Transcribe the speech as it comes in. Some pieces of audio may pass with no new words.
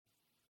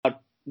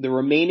the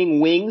remaining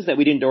wings that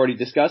we didn't already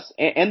discuss,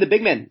 and the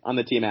big men on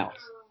the team, Alex.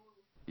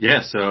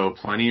 Yeah, so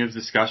plenty of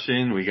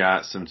discussion. We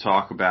got some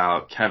talk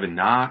about Kevin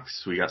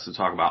Knox. We got some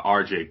talk about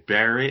RJ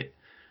Barrett.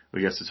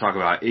 We got to talk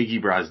about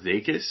Iggy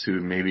Brazdeikis, who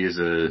maybe is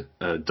a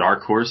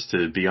dark horse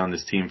to be on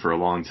this team for a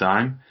long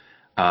time.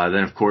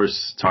 Then, of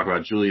course, talk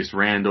about Julius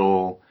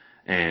Randle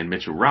and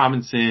Mitchell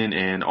Robinson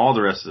and all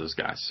the rest of those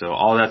guys. So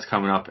all that's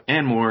coming up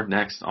and more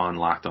next on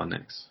Locked On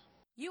Knicks.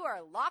 You are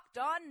Locked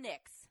On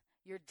Knicks,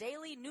 your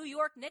daily New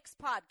York Knicks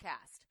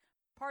podcast,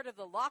 part of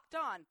the Locked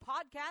On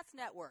Podcast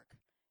Network,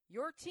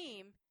 your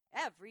team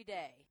every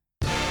day.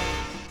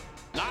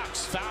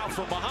 Knox foul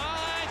from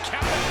behind,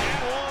 count it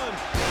and one.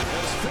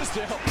 As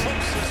Fizdale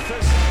pumps his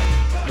fist.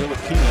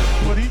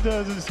 Ntilikina, what he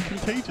does is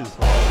contagious.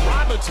 Oh,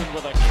 Robinson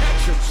with a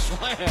catch and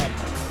slam.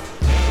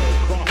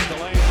 Across the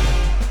lane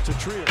to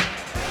Trier.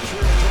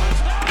 Trier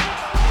drives.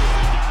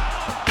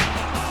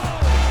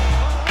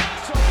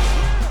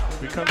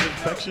 Becomes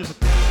infectious.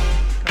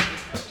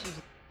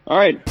 All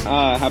right,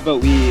 how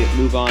about we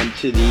move on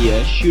to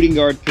the shooting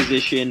guard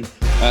position?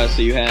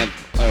 So you have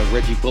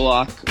Reggie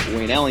Bullock,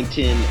 Wayne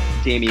Ellington,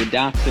 Damian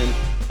Dotson,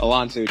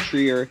 Alonzo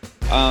Trier.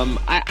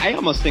 I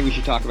almost think we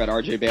should talk about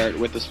RJ Barrett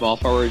with the small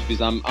forwards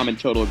because I'm in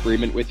total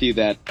agreement with you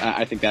that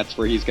I think that's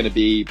where he's going to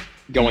be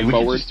going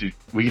forward.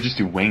 We could just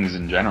do wings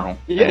in general.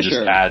 Yeah, and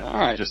sure.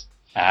 Just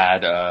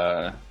add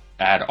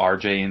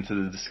RJ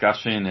into the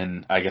discussion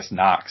and I guess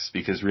Knox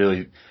because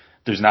really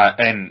there's not,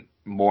 and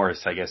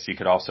Morris I guess you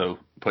could also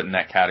put in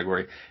that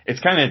category. It's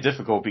kind of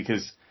difficult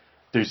because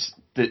there's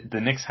the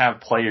Knicks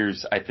have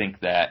players I think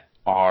that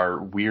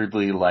are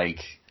weirdly like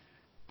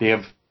they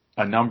have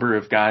a number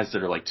of guys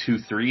that are like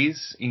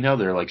 2-3s,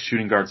 they're like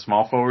shooting guard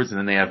small forwards, and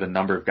then they have a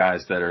number of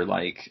guys that are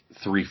like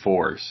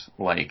 3-4s,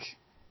 like,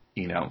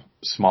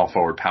 small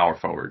forward, power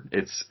forward.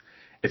 It's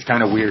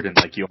kind of weird and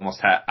like you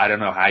almost have, I don't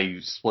know how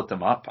you split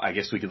them up. I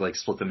guess we could like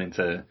split them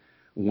into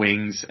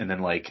wings and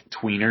then like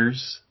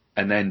tweeners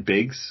and then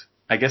bigs,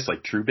 I guess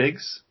like true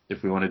bigs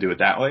if we want to do it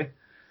that way.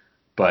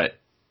 But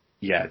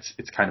yeah,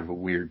 it's kind of a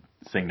weird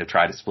thing to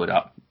try to split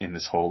up in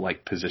this whole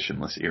like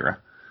positionless era.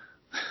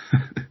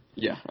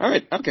 Yeah. All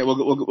right. Okay.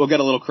 We'll get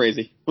a little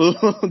crazy. We'll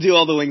do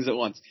all the wings at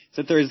once. It's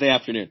a Thursday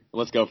afternoon.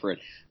 Let's go for it.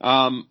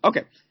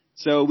 Okay.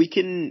 So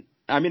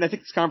I think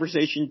this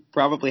conversation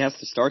probably has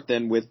to start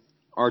then with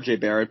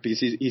RJ Barrett because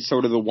he's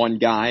sort of the one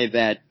guy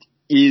that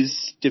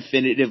is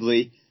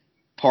definitively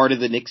part of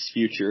the Knicks'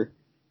 future.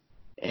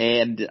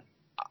 And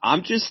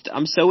I'm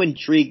so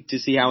intrigued to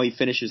see how he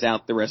finishes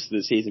out the rest of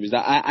the season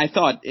because I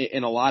thought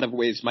in a lot of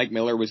ways Mike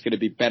Miller was going to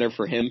be better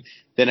for him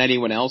than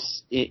anyone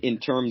else in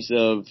terms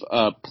of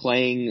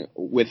playing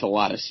with a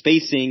lot of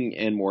spacing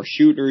and more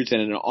shooters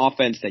and an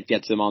offense that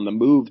gets him on the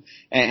move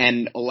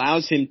and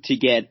allows him to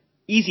get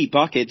easy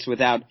buckets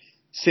without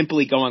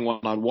simply going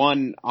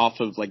one-on-one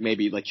off of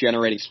maybe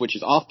generating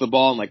switches off the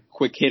ball and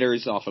quick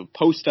hitters off of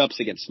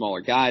post-ups against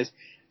smaller guys.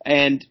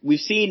 And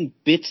we've seen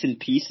bits and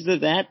pieces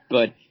of that,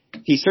 but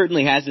he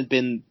certainly hasn't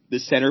been the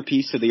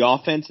centerpiece of the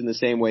offense in the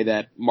same way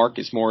that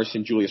Marcus Morris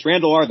and Julius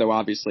Randle are, though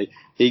obviously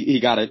he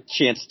got a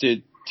chance to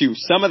do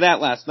some of that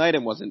last night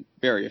and wasn't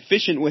very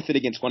efficient with it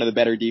against one of the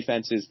better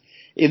defenses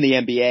in the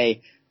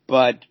NBA.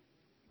 But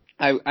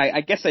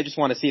I guess I just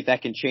want to see if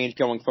that can change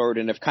going forward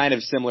and if kind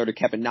of similar to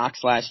Kevin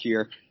Knox last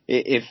year,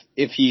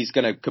 if he's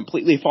going to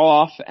completely fall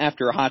off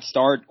after a hot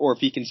start or if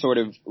he can sort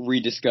of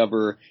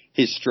rediscover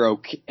his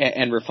stroke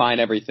and refine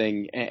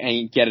everything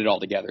and get it all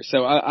together.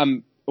 So how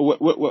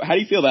do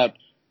you feel about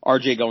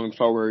RJ going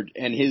forward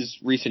and his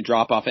recent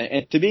drop off?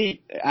 And to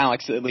me,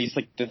 Alex, at least,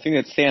 the thing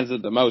that stands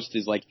out the most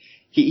is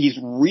he's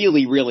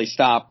really, really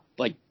stopped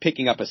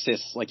picking up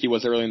assists like he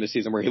was early in the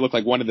season, where he looked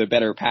like one of the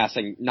better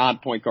passing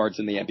non-point guards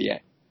in the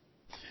NBA.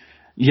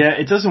 Yeah,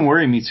 it doesn't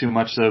worry me too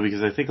much though,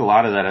 because I think a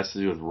lot of that has to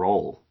do with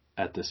role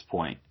at this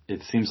point.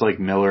 It seems like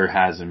Miller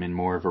has him in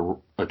more of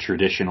a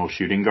traditional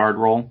shooting guard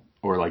role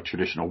or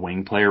traditional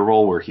wing player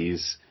role, where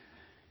he's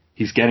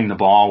getting the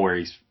ball, where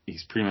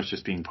he's pretty much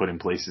just being put in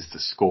places to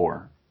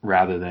score,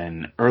 rather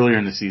than earlier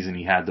in the season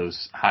he had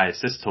those high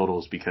assist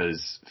totals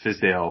because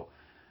Fizdale,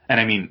 and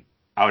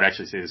I would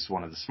actually say this is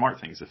one of the smart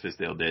things that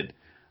Fizdale did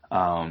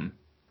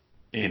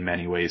in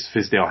many ways.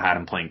 Fizdale had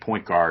him playing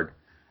point guard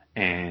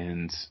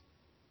and,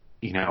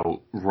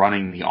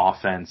 running the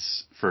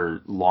offense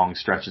for long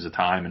stretches of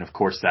time, and of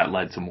course that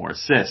led to more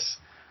assists.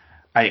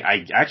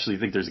 I actually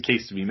think there's a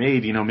case to be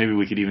made. Maybe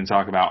we could even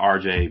talk about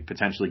RJ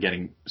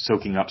potentially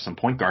soaking up some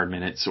point guard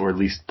minutes, or at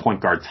least point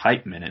guard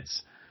type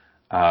minutes,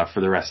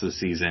 for the rest of the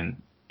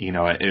season.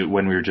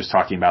 When we were just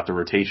talking about the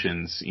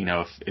rotations,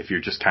 if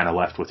you're just kind of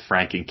left with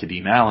Frank and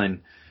Kadeem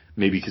Allen,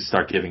 maybe you could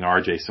start giving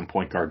RJ some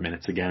point guard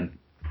minutes again.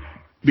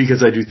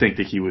 Because I do think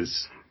that he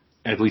was,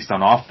 at least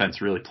on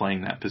offense, really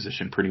playing that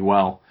position pretty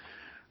well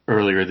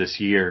earlier this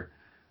year.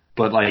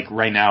 But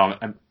right now,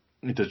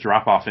 the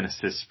drop off in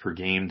assists per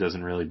game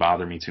doesn't really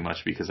bother me too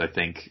much, because I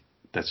think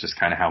that's just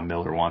kind of how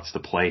Miller wants to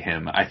play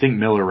him. I think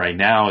Miller right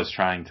now is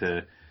trying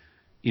to,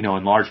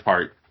 in large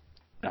part,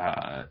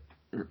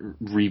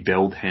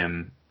 rebuild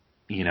him,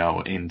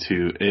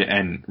 into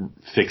and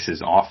fix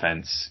his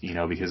offense,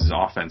 because his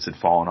offense had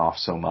fallen off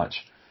so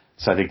much.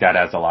 So I think that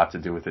has a lot to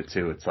do with it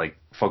too. It's like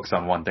focus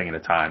on one thing at a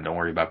time. Don't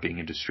worry about being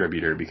a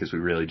distributor because we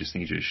really just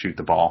need you to shoot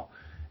the ball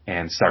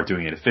and start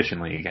doing it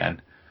efficiently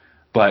again.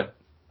 But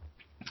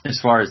as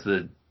far as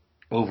the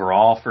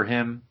overall for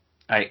him,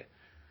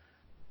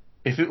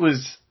 if it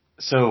was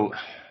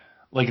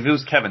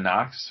Kevin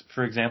Knox,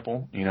 for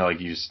example, like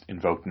you just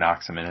invoked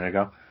Knox a minute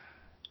ago.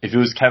 If it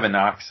was Kevin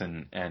Knox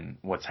and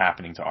what's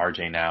happening to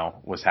RJ now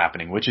was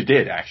happening, which it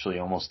did actually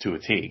almost to a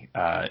T.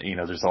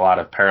 There's a lot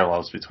of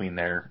parallels between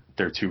their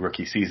two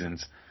rookie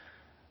seasons.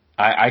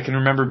 I can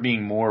remember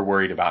being more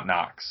worried about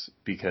Knox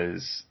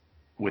because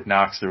with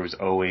Knox there was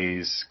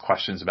always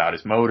questions about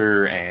his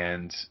motor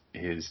and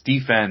his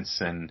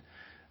defense and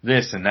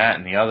this and that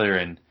and the other.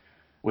 And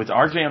with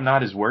RJ, I'm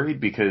not as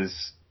worried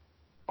because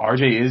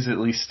RJ is at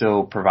least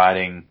still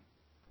providing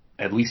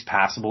at least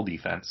passable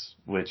defense,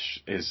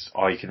 which is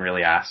all you can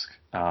really ask.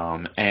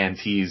 And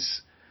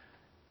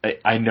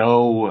I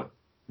know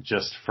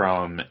just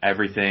from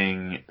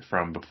everything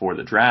from before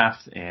the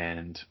draft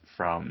and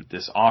from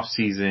this off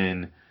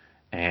season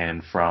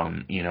and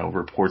from,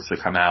 reports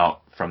that come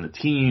out from the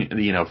team,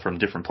 from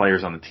different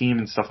players on the team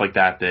and stuff like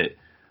that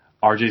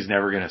RJ's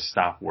never going to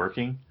stop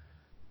working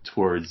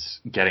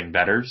towards getting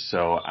better.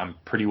 So I'm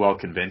pretty well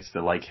convinced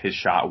that his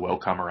shot will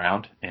come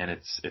around and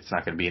it's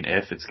not going to be an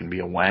if, it's going to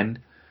be a when.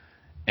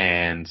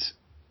 And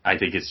I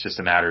think it's just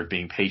a matter of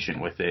being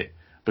patient with it.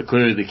 But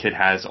clearly the kid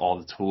has all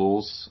the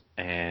tools.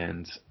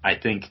 And I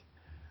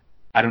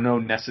don't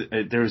know,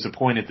 there was a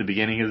point at the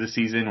beginning of the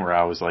season where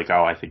I was like,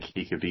 oh, I think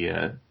he could be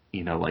a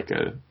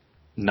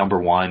number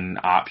one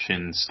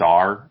option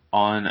star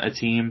on a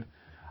team.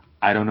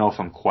 I don't know if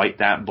I'm quite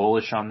that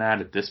bullish on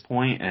that at this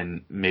point.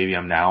 And maybe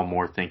I'm now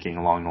more thinking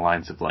along the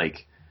lines of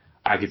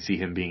I could see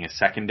him being a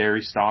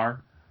secondary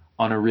star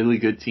on a really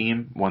good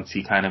team once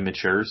he kind of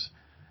matures.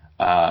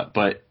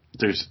 But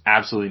there's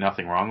absolutely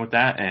nothing wrong with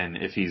that. And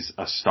if he's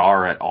a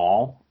star at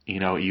all,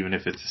 even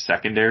if it's a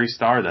secondary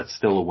star, that's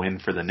still a win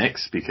for the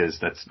Knicks because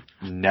that's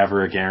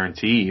never a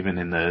guarantee, even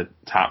in the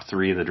top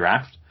 3 of the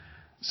draft.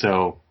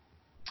 So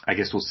I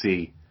guess we'll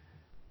see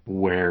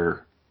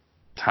where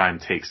time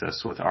takes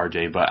us with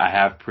RJ, but I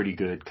have pretty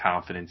good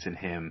confidence in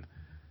him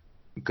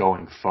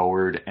going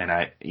forward. And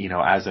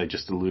as I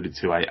just alluded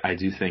to, I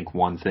do think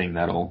one thing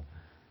that'll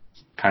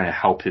kind of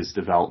help his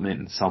development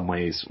in some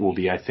ways will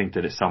be, I think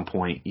that at some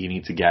point you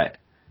need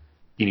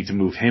to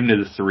move him to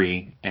the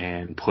 3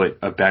 and put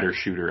a better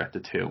shooter at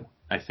the 2,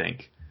 I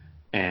think.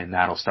 And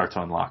that'll start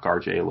to unlock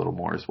RJ a little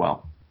more as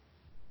well.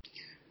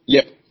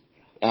 Yep.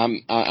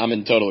 I'm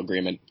in total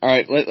agreement. All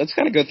right, let's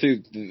kind of go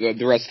through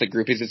the rest of the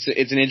group.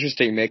 It's an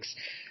interesting mix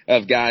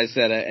of guys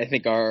that I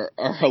think are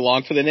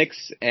along for the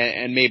Knicks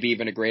and maybe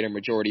even a greater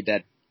majority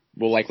that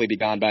will likely be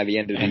gone by the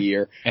end of the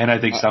year. And I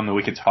think some that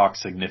we could talk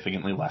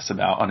significantly less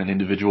about on an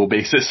individual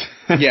basis.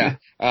 Yeah.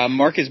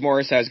 Marcus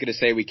Morris, I was going to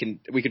say we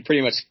could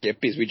pretty much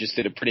skip because we just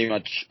did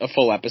a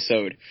full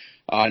episode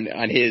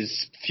on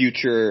his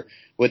future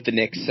with the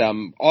Knicks.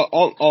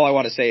 All I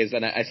want to say is,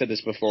 and I said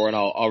this before and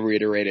I'll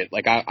reiterate it,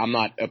 I'm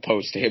not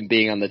opposed to him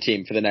being on the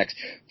team for the next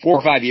 4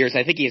 or 5 years.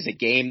 I think he has a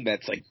game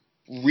that's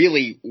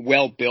really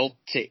well built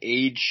to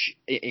age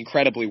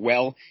incredibly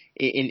well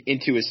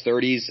into his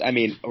 30s. I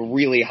mean, a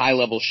really high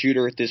level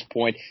shooter at this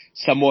point,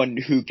 someone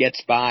who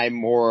gets by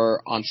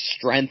more on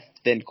strength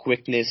than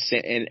quickness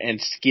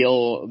and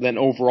skill than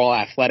overall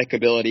athletic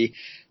ability.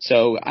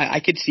 So I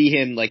could see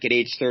him at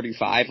age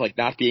 35,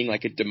 not being a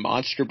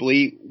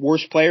demonstrably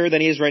worse player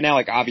than he is right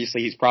now.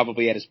 Obviously he's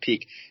probably at his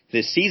peak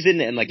this season.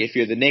 And if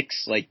you're the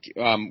Knicks,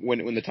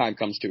 when the time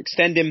comes to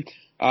extend him,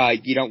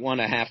 you don't want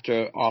to have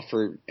to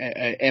offer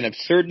an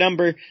absurd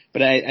number,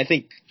 but I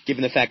think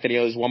given the fact that he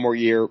has one more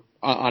year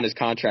on his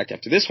contract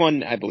after this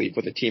one, I believe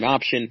with a team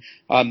option,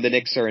 the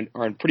Knicks are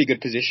in pretty good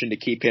position to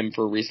keep him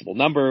for a reasonable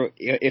number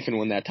if and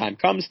when that time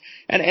comes.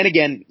 And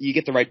again, you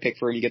get the right pick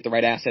for him, you get the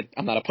right asset.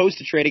 I'm not opposed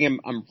to trading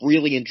him. I'm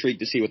really intrigued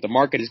to see what the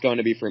market is going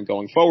to be for him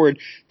going forward,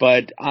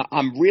 but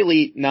I'm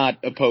really not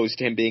opposed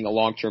to him being a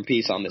long-term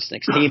piece on this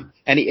Knicks team.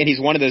 And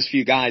he's one of those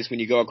few guys when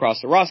you go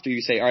across the roster,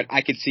 you say, all right,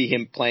 I could see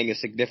him playing a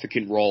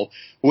significant role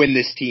when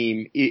this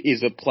team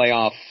is a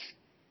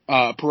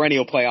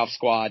perennial playoff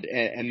squad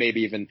and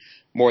maybe even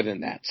more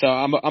than that. So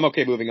I'm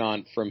okay moving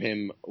on from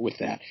him with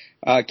that.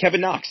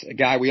 Kevin Knox, a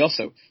guy we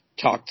also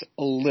talked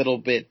a little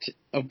bit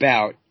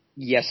about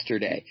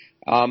yesterday.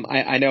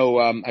 I know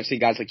I've seen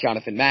guys like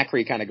Jonathan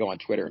Macri kind of go on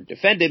Twitter and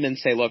defend him and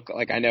say, look,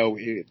 I know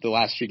the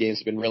last few games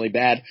have been really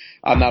bad.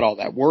 I'm not all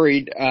that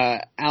worried.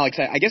 Alex,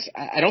 I guess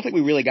I don't think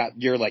we really got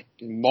your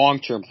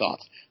long-term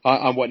thoughts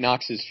on what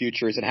Knox's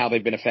future is and how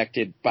they've been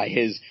affected by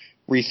his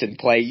recent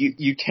play.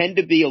 You tend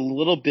to be a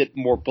little bit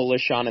more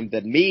bullish on him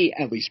than me,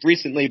 at least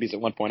recently, because at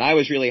one point I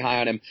was really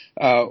high on him.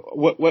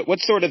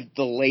 What's sort of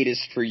the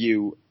latest for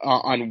you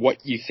on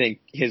what you think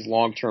his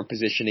long-term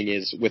positioning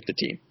is with the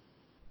team?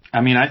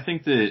 I mean, I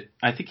think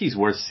he's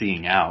worth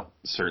seeing out,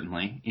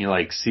 certainly.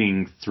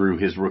 Seeing through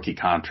his rookie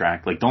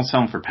contract. Don't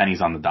sell him for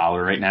pennies on the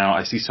dollar right now.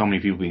 I see so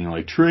many people being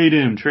trade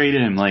him.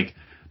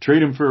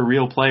 Trade him for a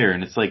real player.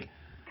 And it's like,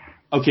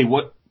 okay,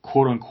 what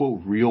quote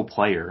unquote real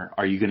player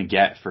are you going to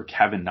get for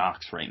Kevin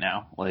Knox right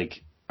now?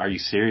 Like, are you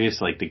serious?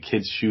 Like, the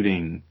kid's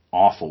shooting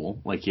awful.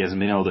 Like, he hasn't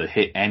been able to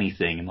hit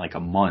anything in like a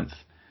month.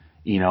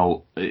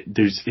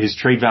 His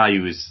trade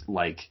value is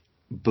like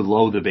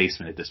below the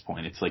basement at this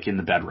point. It's like in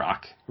the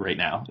bedrock right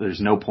now. There's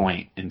no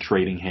point in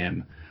trading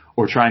him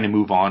or trying to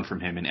move on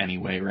from him in any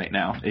way right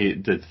now.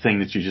 The thing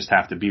that you just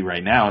have to be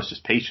right now is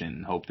just patient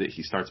and hope that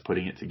he starts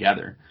putting it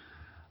together.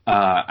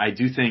 I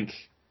think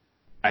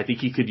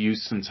he could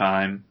use some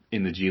time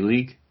in the G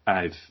League.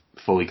 I've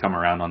fully come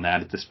around on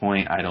that at this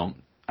point. I don't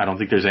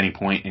think there's any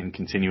point in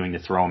continuing to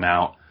throw him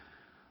out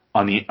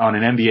on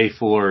an NBA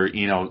floor.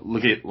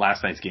 Look at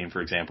last night's game,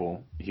 for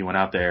example. He went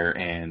out there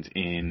and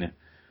in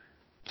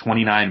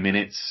 29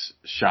 minutes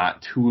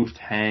shot 2 of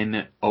 10,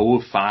 0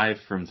 of 5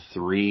 from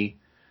 3.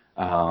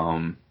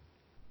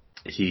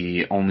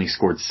 He only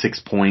scored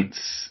 6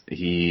 points.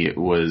 He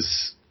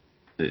was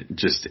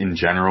just in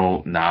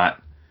general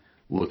not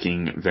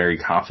looking very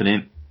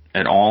confident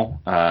at all.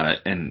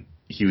 And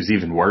he was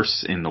even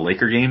worse in the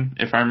Laker game,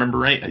 if I remember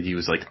right. He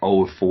was like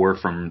 0 of 4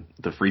 from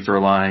the free throw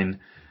line.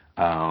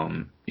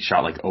 He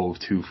shot like 0 of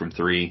 2 from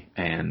 3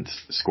 and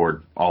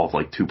scored all of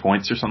like 2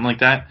 points or something like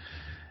that.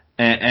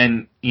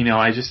 And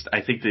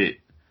I think that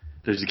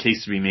there's a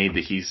case to be made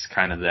that he's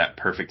kind of that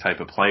perfect type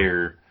of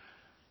player,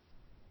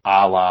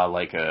 a la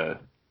like a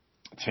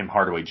Tim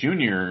Hardaway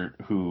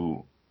Jr.,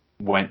 who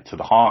went to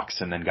the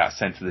Hawks and then got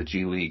sent to the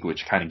G League,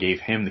 which kind of gave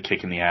him the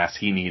kick in the ass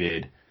he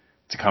needed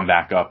to come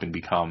back up and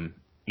become,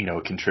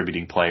 a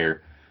contributing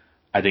player.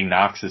 I think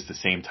Knox is the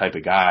same type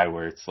of guy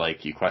where it's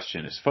like you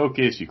question his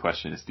focus, you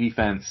question his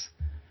defense,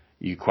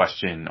 you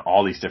question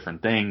all these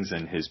different things,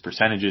 and his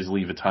percentages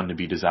leave a ton to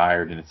be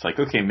desired. And it's like,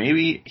 okay,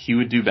 maybe he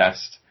would do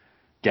best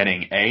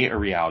getting a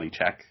reality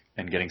check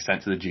and getting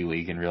sent to the G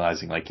League and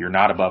realizing like you're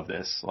not above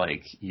this.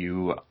 Like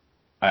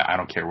I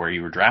don't care where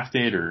you were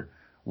drafted or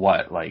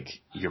what, like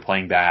you're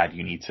playing bad.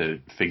 You need to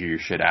figure your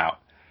shit out.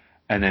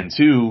 And then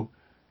 2,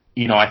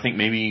 I think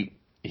maybe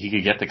he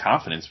could get the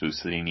confidence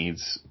boost that he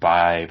needs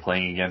by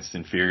playing against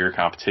inferior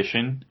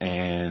competition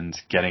and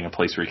getting a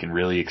place where he can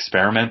really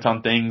experiment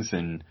on things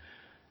and,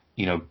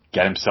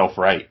 get himself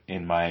right,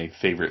 in my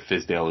favorite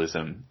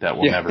Fizdaleism that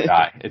will never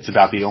die. It's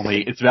about the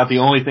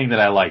only thing that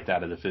I liked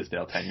out of the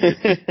Fizdale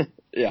tenure.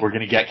 Yeah. We're going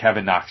to get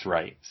Kevin Knox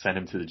right. Send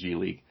him to the G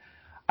League.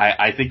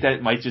 I think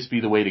that might just be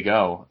the way to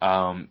go.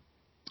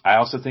 I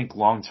also think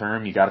long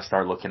term, you got to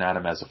start looking at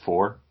him as a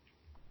 4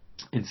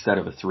 instead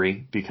of a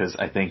 3, because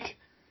I think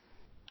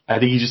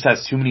he just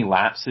has too many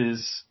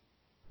lapses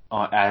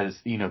as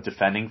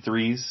defending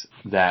threes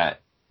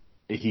that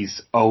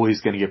he's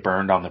always going to get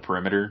burned on the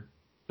perimeter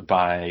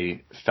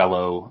by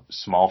fellow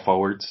small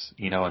forwards,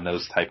 and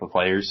those type of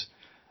players.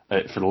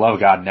 For the love of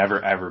God,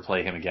 never ever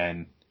play him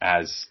again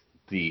as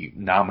the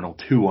nominal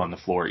 2 on the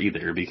floor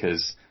either,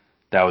 because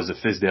that was a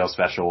Fizdale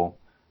special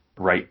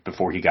right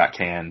before he got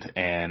canned.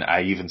 And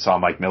I even saw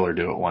Mike Miller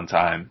do it one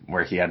time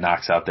where he had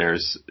Knox out there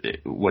as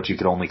what you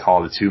could only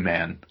call the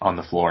 2-man on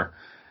the floor.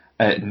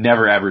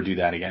 Never ever do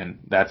that again.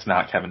 That's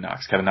not Kevin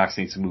Knox. Kevin Knox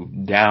needs to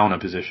move down a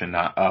position,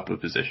 not up a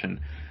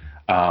position.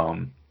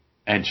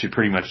 And should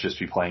pretty much just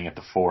be playing at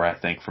the 4, I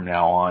think, from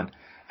now on.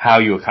 How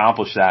you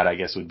accomplish that, I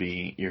guess, would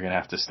be you're going to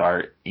have to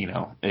start,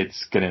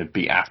 it's going to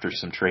be after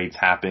some trades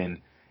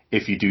happen.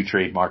 If you do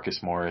trade Marcus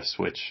Morris,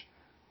 which,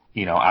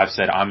 I've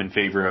said I'm in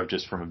favor of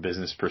just from a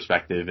business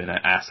perspective and an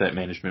asset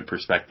management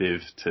perspective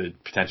to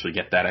potentially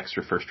get that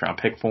extra first-round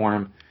pick for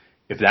him.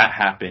 If that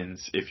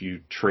happens, if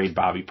you trade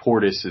Bobby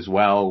Portis as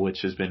well,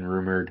 which has been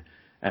rumored,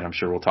 and I'm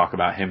sure we'll talk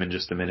about him in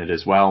just a minute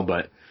as well,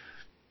 but,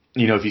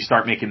 if you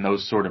start making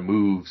those sort of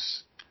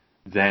moves,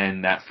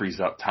 then that frees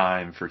up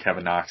time for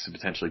Kevin Knox to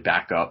potentially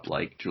back up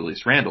like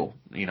Julius Randle,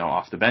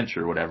 off the bench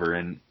or whatever.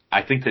 And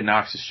I think that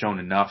Knox has shown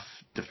enough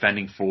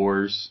defending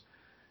 4s.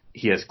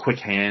 He has quick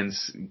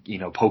hands,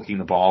 poking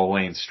the ball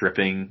away and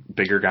stripping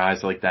bigger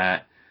guys like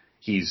that.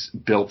 He's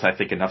built, I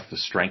think, enough of a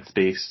strength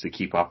base to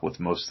keep up with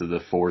most of the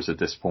 4s at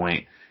this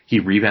point. He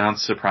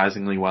rebounds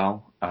surprisingly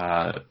well,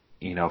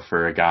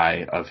 for a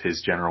guy of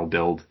his general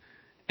build.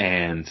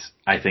 And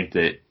I think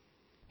that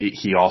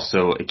he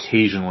also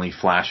occasionally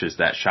flashes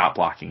that shot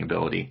blocking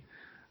ability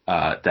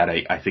that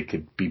I think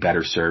could be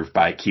better served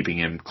by keeping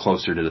him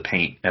closer to the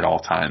paint at all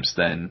times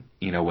than,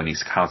 when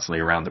he's constantly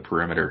around the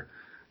perimeter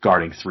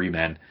guarding 3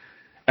 men.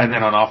 And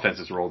then on offense,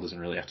 his role doesn't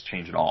really have to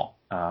change at all.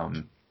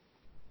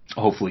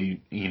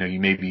 Hopefully, you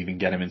maybe even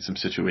get him in some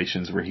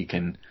situations where he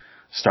can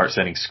start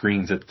setting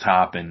screens at the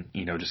top and,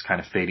 just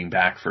kind of fading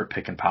back for a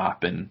pick and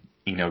pop and,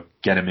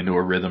 get him into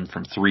a rhythm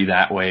from 3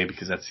 that way,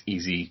 because that's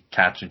easy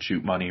catch and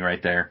shoot money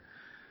right there.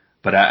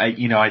 But I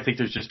think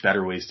there's just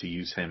better ways to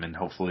use him, and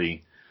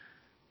hopefully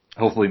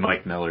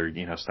Mike Miller,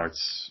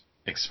 starts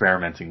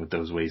experimenting with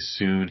those ways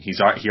soon. He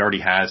already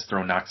has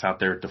thrown Knox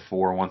out there at the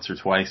 4 once or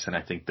twice, and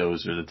I think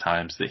those are the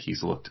times that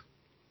he's looked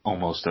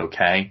almost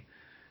okay.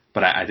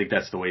 But I think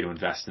that's the way to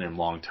invest in him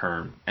long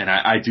term. And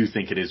I do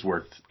think it is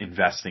worth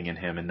investing in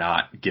him and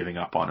not giving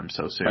up on him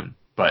so soon.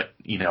 But,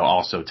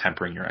 also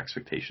tempering your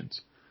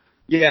expectations.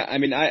 Yeah, I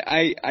mean,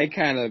 I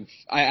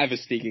have a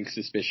sneaking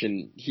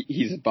suspicion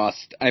he's a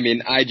bust. I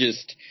mean, I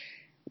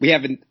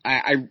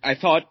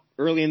thought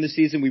early in the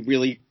season we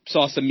really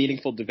saw some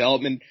meaningful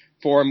development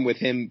for him with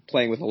him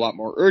playing with a lot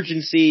more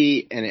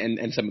urgency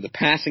and some of the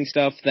passing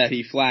stuff that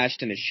he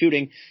flashed and his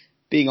shooting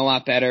being a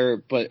lot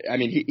better. But I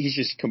mean, he's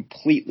just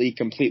completely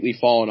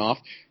fallen off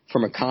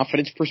from a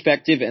confidence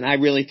perspective. And I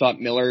really thought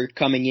Miller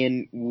coming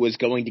in was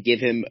going to give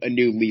him a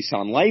new lease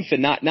on life,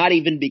 and not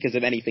even because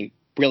of anything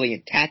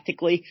brilliant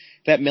tactically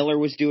that Miller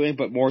was doing,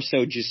 but more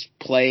so just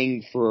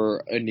playing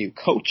for a new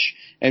coach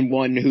and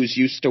one who's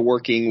used to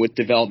working with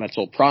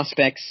developmental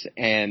prospects.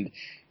 And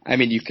I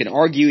mean, you can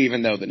argue,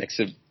 even though the Knicks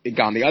have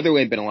gone the other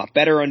way and been a lot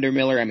better under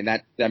Miller, I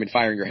mean,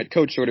 firing your head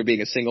coach sort of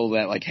being a signal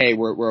that, like, hey,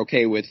 we're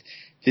okay with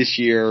this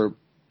year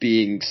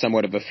being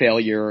somewhat of a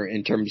failure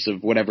in terms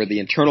of whatever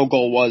the internal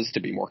goal was to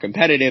be more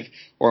competitive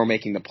or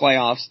making the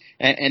playoffs.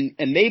 And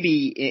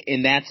maybe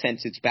in that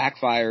sense it's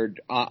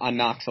backfired on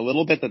Knox a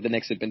little bit that the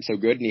Knicks have been so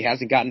good and he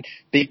hasn't gotten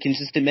big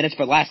consistent minutes.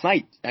 But last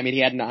night, I mean,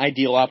 he had an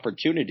ideal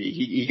opportunity.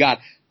 He got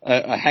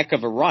a heck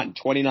of a run,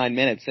 29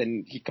 minutes,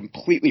 and he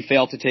completely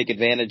failed to take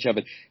advantage of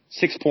it.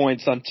 6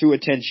 points on 2 of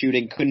 10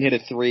 shooting, couldn't hit a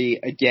three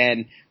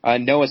again,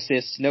 no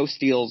assists, no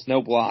steals,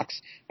 no blocks.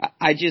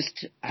 I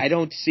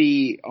don't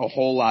see a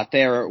whole lot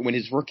there. When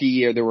his rookie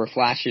year, there were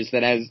flashes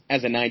that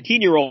as a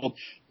 19-year-old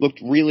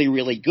looked really,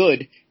 really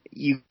good.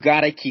 You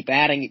gotta keep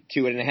adding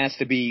to it, and it has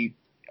to be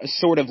a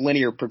sort of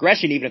linear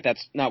progression, even if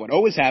that's not what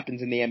always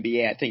happens in the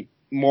NBA. I think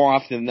more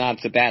often than not,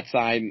 it's a bad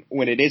sign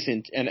when it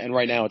isn't, and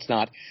right now it's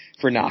not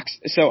for Knox.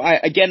 So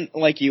again,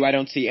 like you, I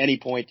don't see any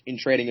point in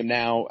trading him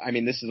now. I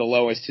mean, this is the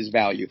lowest his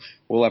value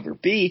will ever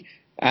be.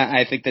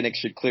 I think the Knicks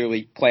should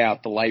clearly play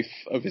out the life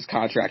of his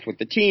contract with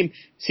the team,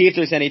 see if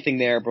there's anything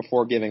there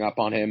before giving up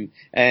on him.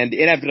 And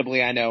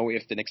inevitably, I know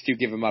if the Knicks do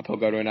give him up, he'll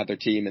go to another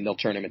team and they'll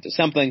turn him into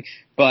something.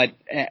 But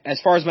as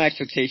far as my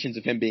expectations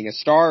of him being a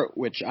star,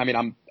 which, I mean,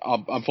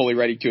 I'm fully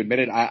ready to admit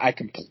it, I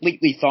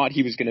completely thought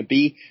he was going to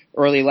be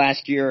early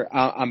last year.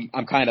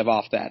 I'm kind of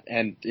off that,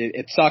 and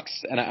it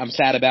sucks, and I'm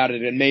sad about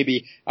it. And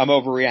maybe I'm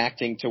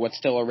overreacting to what's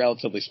still a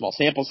relatively small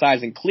sample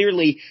size, and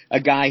clearly a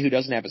guy who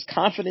doesn't have his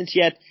confidence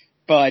yet.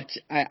 But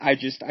I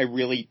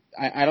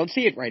don't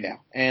see it right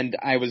now. And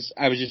I was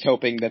just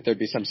hoping that there'd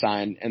be some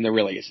sign, and there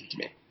really isn't to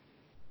me.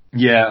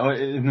 Yeah,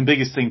 and the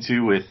biggest thing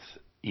too with,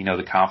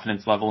 the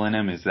confidence level in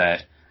him is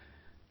that,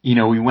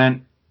 we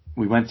went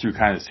through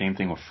kind of the same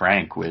thing with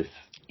Frank with,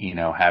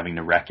 having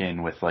to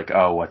reckon with like,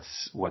 oh,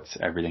 what's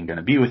everything going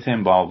to be with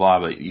him, blah, blah,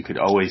 blah. But you could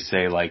always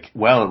say like,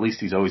 well, at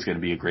least he's always going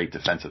to be a great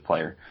defensive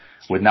player.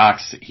 With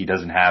Knox, he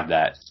doesn't have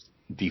that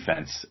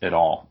defense at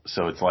all.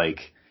 So it's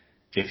like,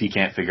 if he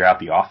can't figure out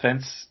the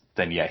offense,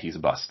 then yeah, he's a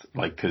bust.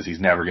 Like, cause he's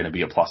never going to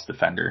be a plus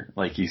defender.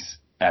 Like, he's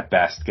at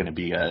best going to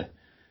be a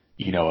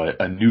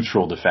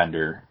neutral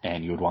defender,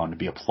 and you would want him to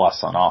be a plus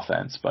on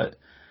offense. But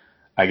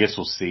I guess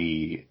we'll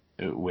see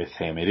with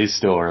him. It is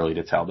still early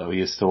to tell though. He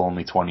is still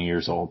only 20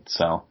 years old.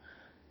 So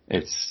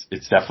it's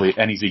definitely,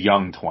 and he's a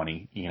young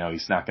 20,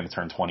 he's not going to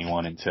turn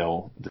 21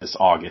 until this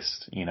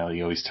August. He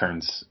always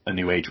turns a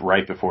new age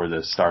right before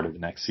the start of the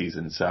next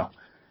season. So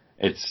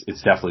it's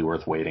definitely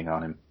worth waiting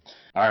on him.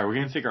 All right, we're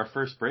going to take our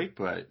first break,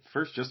 but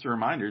first, just a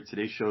reminder,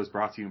 today's show is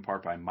brought to you in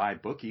part by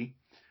MyBookie.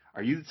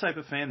 Are you the type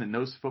of fan that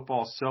knows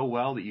football so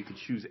well that you could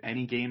choose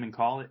any game and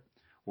call it?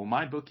 Well,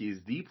 MyBookie is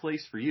the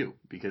place for you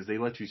because they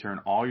let you turn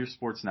all your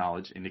sports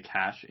knowledge into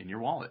cash in your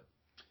wallet.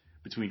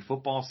 Between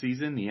football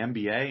season, the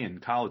NBA, and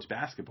college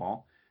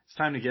basketball, it's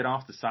time to get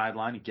off the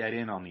sideline and get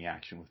in on the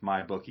action with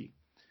MyBookie.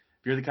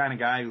 If you're the kind of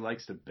guy who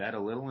likes to bet a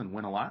little and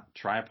win a lot,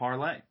 try a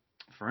parlay.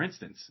 For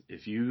instance,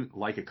 if you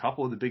like a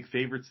couple of the big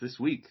favorites this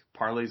week,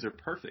 parlays are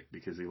perfect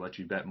because they let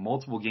you bet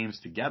multiple games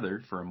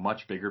together for a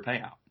much bigger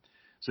payout.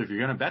 So if you're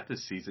going to bet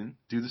this season,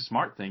 do the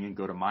smart thing and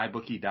go to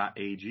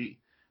mybookie.ag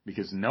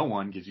because no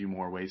one gives you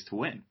more ways to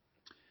win.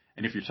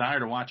 And if you're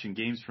tired of watching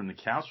games from the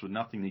couch with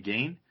nothing to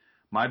gain,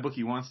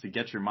 MyBookie wants to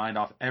get your mind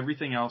off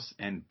everything else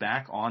and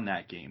back on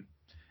that game.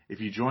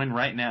 If you join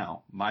right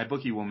now,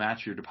 MyBookie will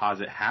match your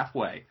deposit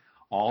halfway,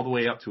 all the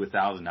way up to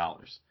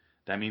 $1,000.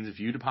 That means if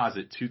you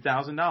deposit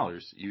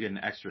 $2,000, you get an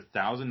extra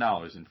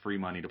 $1,000 in free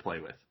money to play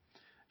with.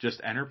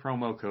 Just enter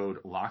promo code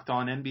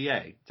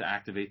LOCKEDONNBA to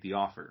activate the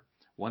offer.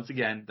 Once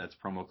again, that's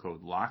promo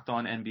code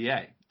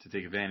LOCKEDONNBA to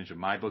take advantage of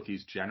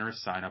MyBookie's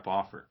generous sign-up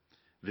offer.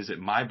 Visit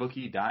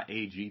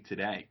mybookie.ag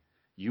today.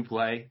 You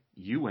play,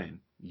 you win,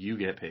 you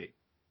get paid.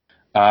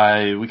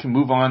 We can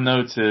move on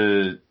though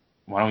to,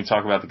 why don't we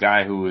talk about the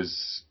guy who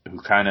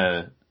kind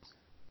of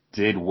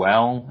did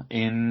well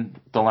in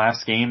the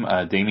last game,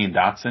 Damian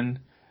Dotson.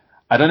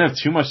 I don't have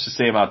too much to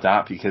say about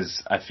that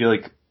because I feel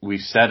like we've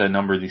said a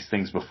number of these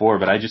things before,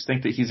 but I just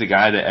think that he's a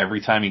guy that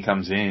every time he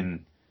comes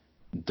in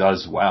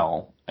does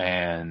well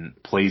and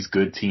plays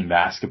good team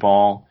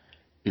basketball,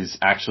 is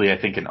actually,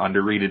 I think, an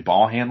underrated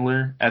ball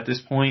handler at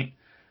this point,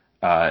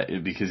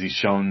 because he's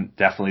shown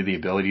definitely the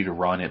ability to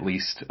run at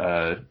least,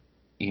 an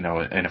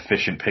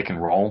efficient pick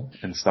and roll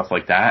and stuff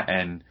like that.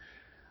 And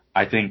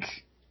I think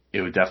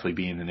it would definitely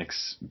be in the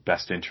Knicks'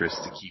 best interest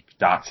to keep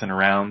Dotson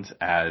around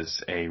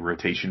as a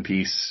rotation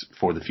piece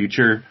for the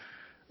future,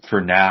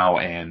 for now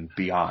and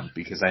beyond,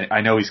 because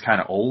I know he's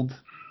kind of old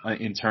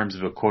in terms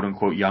of a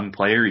quote-unquote young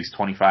player. He's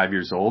 25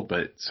 years old,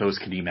 but so is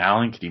Kadeem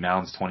Allen. Kadeem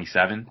Allen's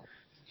 27.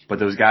 But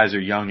those guys are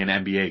young in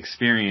NBA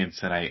experience,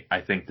 and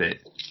I think that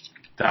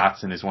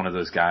Dotson is one of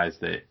those guys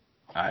that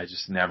I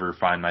just never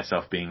find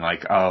myself being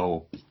like,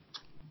 oh,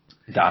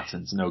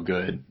 Dotson's no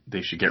good.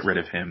 They should get rid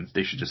of him.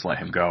 They should just let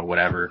him go,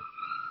 whatever.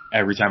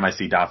 Every time I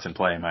see Dotson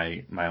play,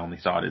 my only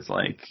thought is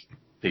like,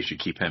 they should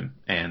keep him,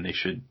 and they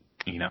should,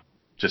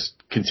 just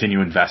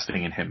continue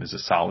investing in him as a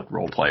solid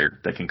role player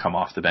that can come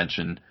off the bench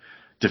and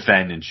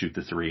defend and shoot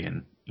the three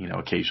and,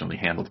 occasionally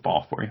handle the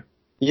ball for you.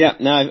 Yeah,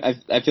 no,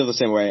 I feel the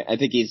same way. I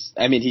think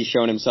he's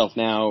shown himself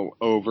now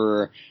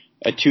over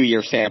a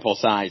 2-year sample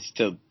size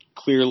to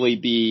clearly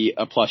be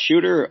a plus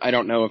shooter. I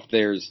don't know if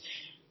there's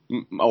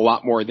a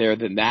lot more there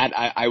than that.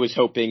 I was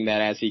hoping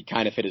that as he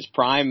kind of hit his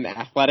prime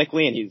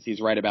athletically, and he's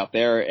right about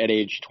there at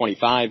age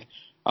 25,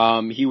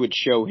 he would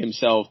show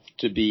himself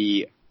to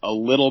be a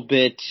little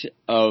bit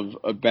of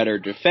a better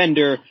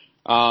defender.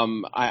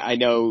 I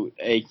know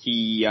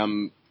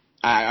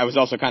I was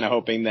also kind of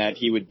hoping that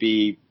he would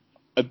be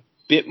a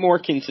bit more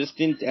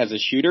consistent as a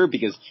shooter,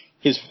 because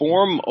his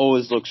form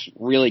always looks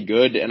really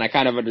good, and I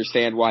kind of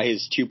understand why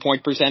his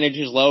 2-point percentage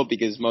is low,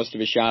 because most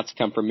of his shots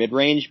come from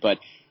mid-range, but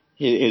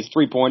his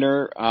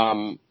three-pointer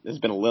has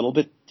been a little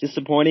bit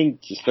disappointing,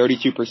 just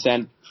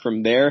 32%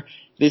 from there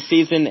this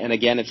season, and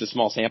again, it's a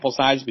small sample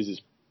size because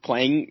his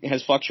playing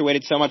has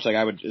fluctuated so much. Like,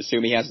 I would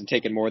assume he hasn't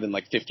taken more than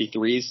like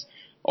 53s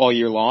all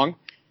year long.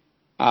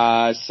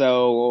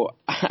 So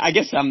I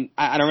guess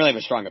I don't really have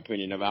a strong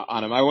opinion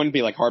on him. I wouldn't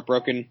be like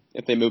heartbroken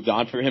if they moved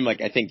on from him.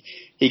 Like, I think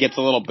he gets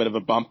a little bit of a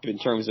bump in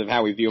terms of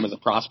how we view him as a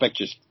prospect,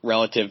 just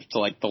relative to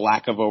like the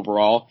lack of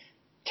overall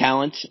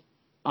talent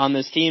on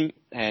this team.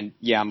 And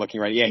yeah, I'm looking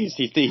right. Yeah, he's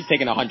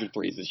taken 100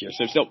 threes this year,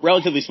 so still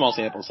relatively small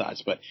sample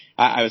size, but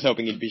I was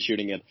hoping he'd be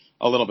shooting it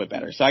a little bit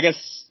better. So I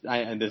guess,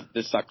 and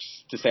this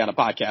sucks to say on a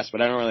podcast,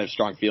 but I don't really have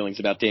strong feelings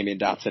about Damian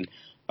Dotson,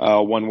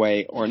 one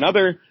way or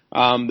another.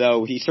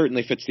 Though he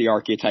certainly fits the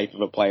archetype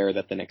of a player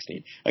that the Knicks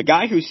need. A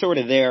guy who's sort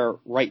of there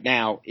right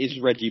now is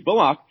Reggie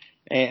Bullock.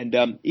 And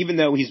even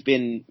though he's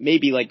been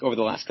maybe like over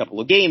the last couple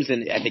of games,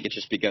 and I think it's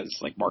just because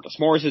like Marcus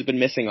Morris has been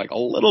missing like a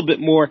little bit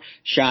more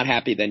shot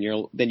happy than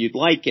you'd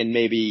like, and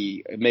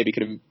maybe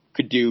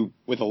could do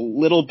with a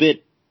little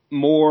bit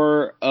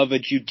more of a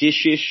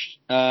judicious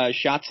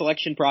shot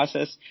selection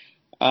process.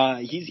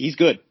 He's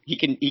good.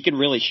 He can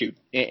really shoot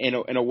in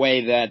a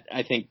way that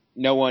I think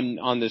no one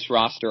on this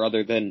roster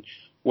other than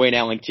Wayne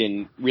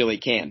Ellington really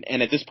can.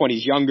 And at this point,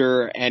 he's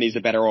younger and he's a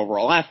better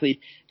overall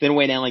athlete than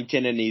Wayne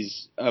Ellington, and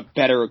he's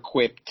better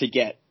equipped to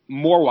get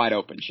more wide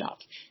open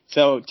shots.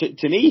 So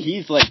to me,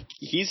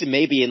 he's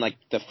maybe in like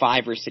the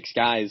 5 or 6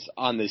 guys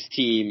on this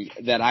team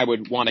that I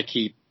would want to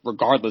keep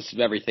regardless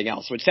of everything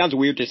else. Which sounds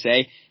weird to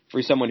say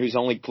for someone who's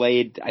only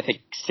played, I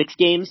think, 6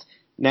 games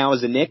now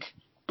as a Knick.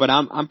 But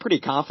I'm pretty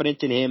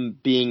confident in him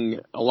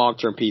being a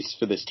long-term piece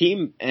for this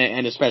team,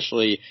 and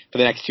especially for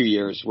the next 2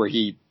 years where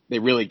they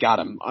really got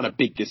him on a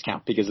big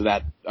discount because of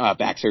that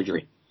back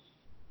surgery.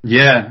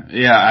 Yeah,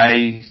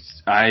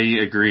 I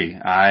agree.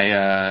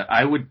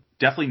 I would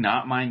definitely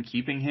not mind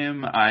keeping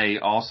him. I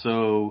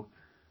also,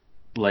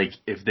 like,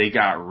 if they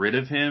got rid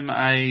of him,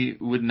 I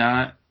would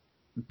not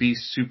be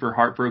super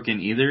heartbroken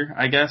either,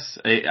 I guess.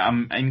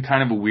 I'm in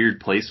kind of a weird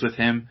place with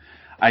him.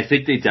 I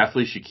think they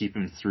definitely should keep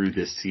him through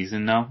this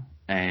season, though.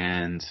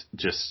 And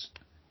just,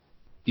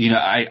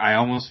 I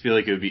almost feel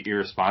like it would be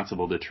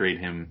irresponsible to trade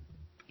him,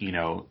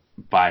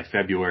 by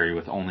February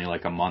with only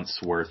like a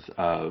month's worth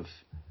of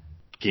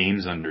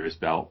games under his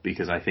belt,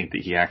 because I think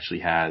that he actually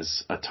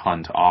has a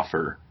ton to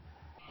offer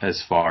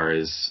as far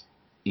as,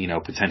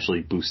 potentially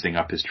boosting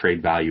up his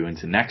trade value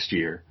into next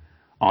year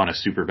on a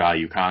super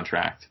value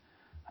contract.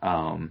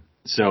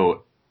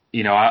 So,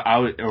 I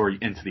would, or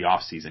into the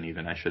off season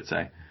even, I should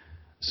say.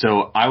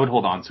 So I would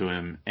hold on to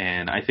him,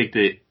 and I think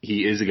that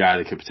he is a guy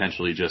that could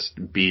potentially just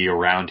be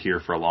around here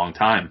for a long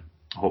time.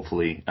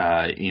 Hopefully,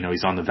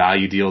 he's on the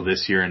value deal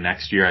this year and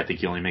next year. I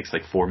think he only makes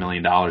like $4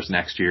 million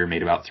next year,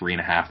 made about $3.5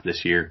 million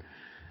this year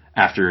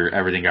after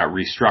everything got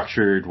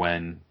restructured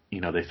when,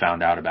 they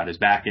found out about his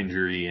back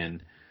injury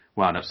and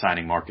wound up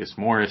signing Marcus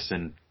Morris.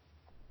 And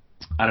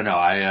I don't know.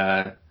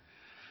 I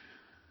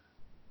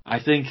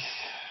think,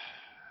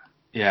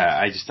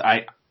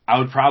 I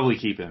would probably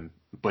keep him.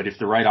 But if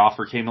the right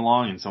offer came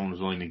along and someone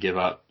was willing to give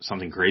up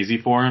something crazy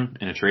for him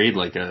in a trade,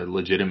 like a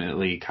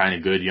legitimately kind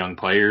of good young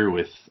player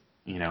with,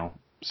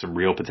 some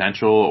real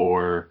potential,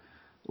 or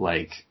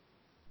like,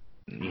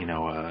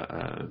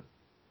 a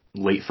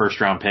late first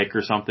round pick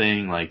or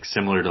something, like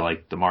similar to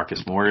like the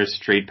Marcus Morris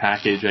trade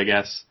package, I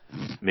guess.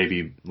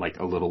 Maybe like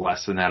a little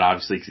less than that,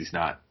 obviously, because he's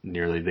not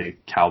nearly the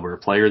caliber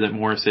player that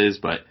Morris is.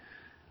 But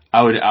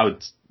I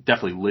would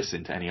definitely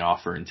listen to any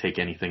offer and take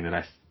anything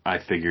that I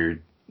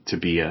figured to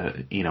be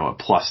a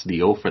plus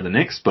deal for the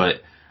Knicks, but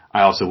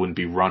I also wouldn't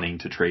be running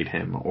to trade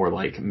him or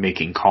like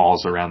making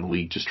calls around the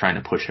league just trying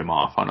to push him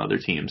off on other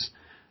teams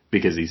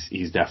because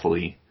he's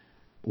definitely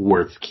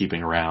worth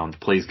keeping around,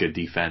 plays good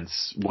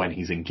defense when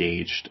he's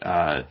engaged,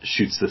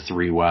 shoots the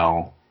three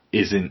well,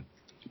 isn't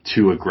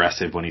too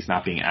aggressive when he's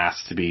not being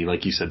asked to be,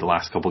 like you said, the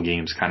last couple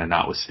games kind of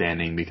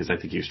notwithstanding, because I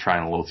think he was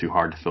trying a little too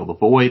hard to fill the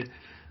void,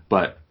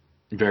 but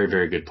very,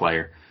 very good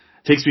player.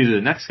 Takes me to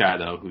the next guy,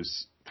 though,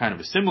 who's kind of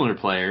a similar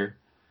player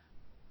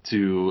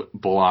to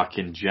Bullock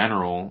in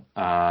general,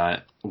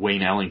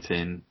 Wayne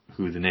Ellington,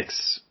 who the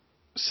Knicks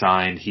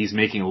signed. He's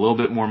making a little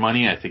bit more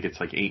money. I think it's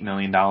like $8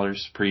 million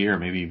per year,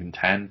 maybe even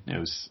 10. It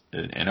was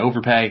an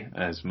overpay,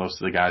 as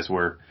most of the guys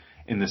were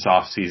in this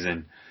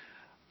offseason.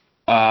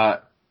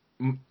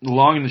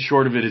 Long and the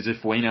short of it is,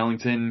 if Wayne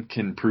Ellington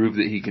can prove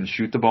that he can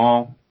shoot the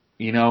ball,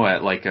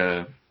 at like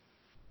a,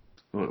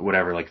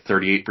 whatever, like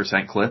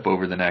 38% clip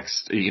over the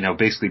next,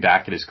 basically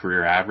back at his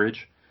career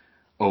average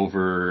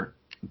over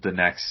the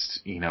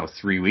next,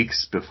 3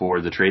 weeks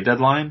before the trade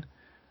deadline,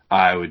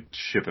 I would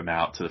ship him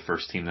out to the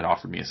first team that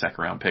offered me a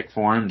second round pick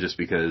for him, just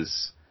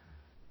because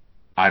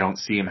I don't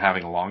see him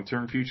having a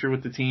long-term future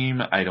with the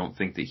team. I don't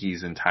think that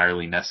he's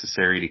entirely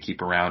necessary to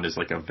keep around as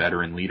like a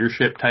veteran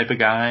leadership type of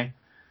guy.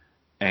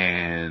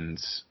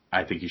 And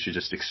I think you should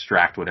just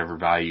extract whatever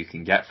value you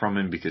can get from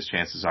him, because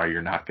chances are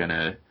you're not going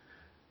to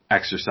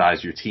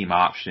exercise your team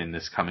option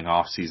this coming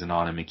off season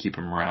on him and keep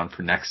him around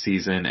for next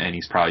season. And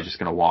he's probably just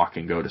going to walk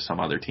and go to some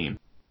other team.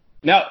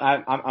 No,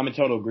 I'm in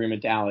total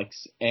agreement,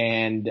 Alex.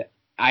 And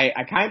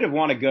I kind of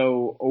want to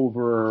go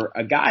over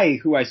a guy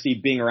who I see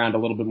being around a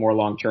little bit more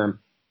long term,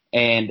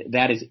 and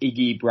that is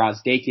Iggy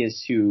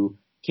Brazdeikis, who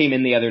came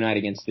in the other night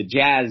against the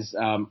Jazz.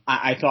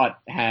 I thought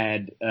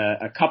had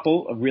a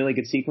couple of really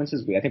good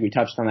sequences. I think we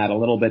touched on that a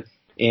little bit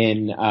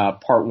in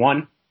part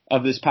one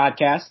of this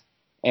podcast.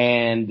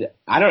 And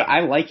I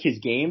like his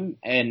game,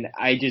 and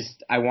I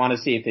want to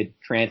see if it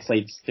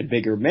translates to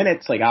bigger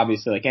minutes. Like,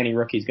 obviously, like any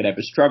rookie, he's going to have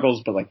his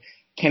struggles, but like,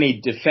 can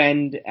he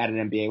defend at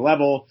an NBA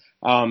level?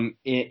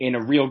 In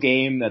a real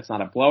game that's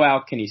not a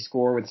blowout, can he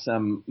score with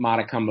some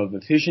modicum of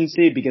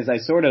efficiency? Because I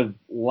sort of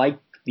like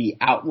the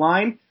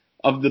outline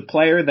of the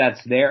player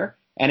that's there.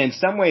 And in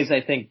some ways, I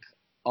think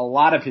a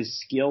lot of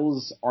his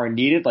skills are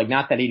needed. Like,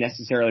 not that he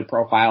necessarily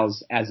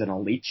profiles as an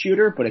elite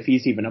shooter, but if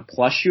he's even a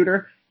plus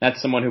shooter,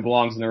 that's someone who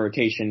belongs in the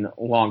rotation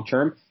long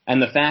term.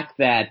 And the fact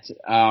that,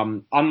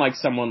 unlike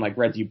someone like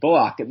Reggie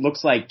Bullock, it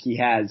looks like he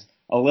has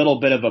a little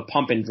bit of a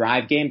pump and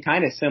drive game,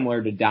 kind of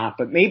similar to Dot,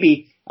 but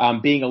maybe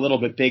being a little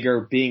bit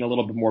bigger, being a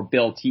little bit more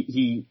built,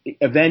 he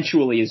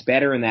eventually is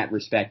better in that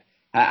respect.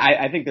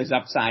 I think there's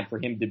upside for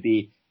him to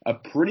be a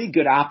pretty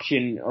good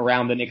option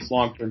around the Knicks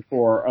long-term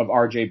core of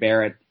R.J.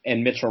 Barrett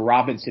and Mitchell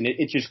Robinson.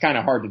 It's just kind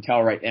of hard to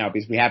tell right now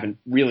because we haven't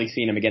really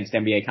seen him against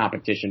NBA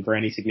competition for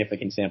any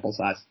significant sample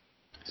size.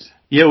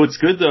 Yeah, what's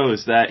good, though,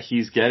 is that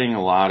he's getting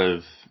a lot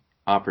of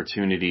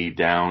opportunity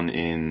down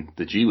in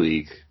the G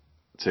League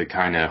to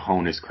kind of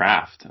hone his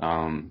craft.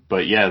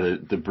 But yeah,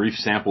 the brief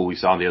sample we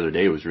saw the other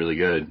day was really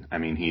good. I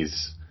mean,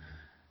 he's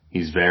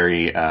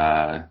very,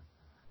 I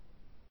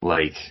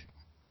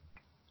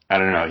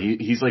don't know,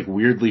 he's like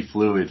weirdly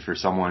fluid for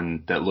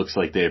someone that looks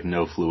like they have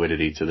no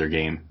fluidity to their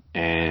game.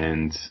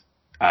 And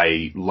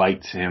I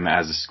liked him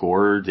as a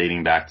scorer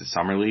dating back to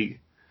Summer League.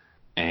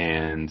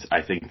 And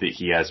I think that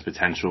he has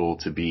potential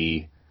to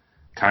be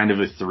kind of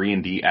a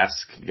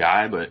 3-and-D-esque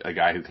guy, but a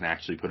guy who can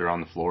actually put it on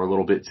the floor a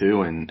little bit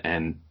too, and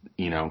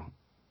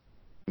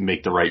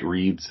make the right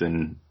reads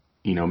and,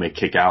 make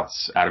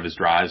kickouts out of his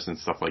drives and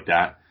stuff like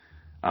that.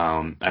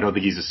 I don't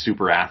think he's a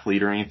super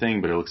athlete or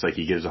anything, but it looks like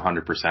he gives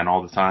 100%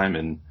 all the time,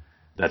 and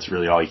that's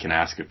really all you can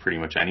ask of pretty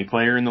much any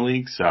player in the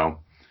league. So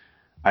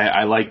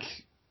I like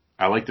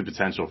the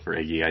potential for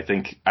Iggy. I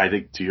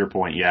think to your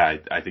point, yeah,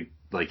 I think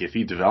like if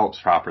he develops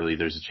properly,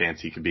 there's a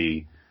chance he could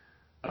be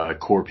a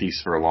core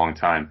piece for a long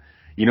time.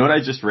 You know what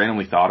I just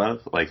randomly thought of?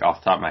 Like off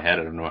the top of my head,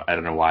 I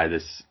don't know why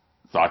this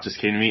thought just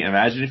came to me.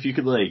 Imagine if you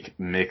could like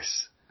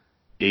mix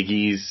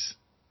Iggy's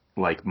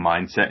like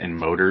mindset and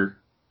motor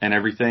and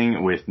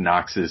everything with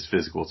Knox's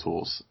physical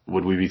tools.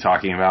 Would we be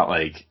talking about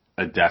like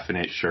a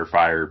definite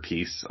surefire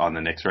piece on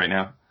the Knicks right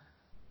now?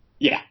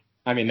 Yeah.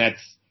 I mean,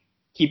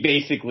 he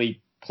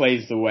basically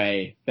plays the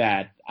way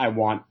that I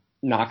want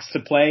Knox to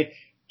play,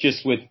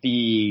 just with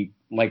the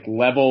like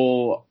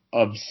level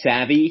of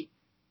savvy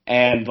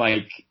and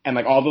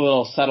all the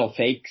little subtle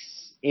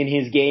fakes in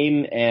his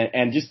game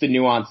and just the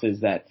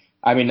nuances that,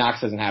 I mean, Knox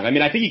doesn't have. I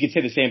mean, I think you could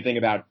say the same thing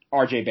about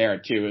R.J.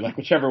 Barrett too. Like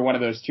whichever one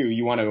of those two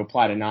you want to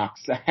apply to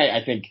Knox,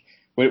 I think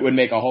would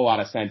make a whole lot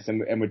of sense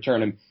and would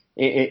turn him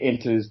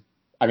into,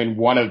 I mean,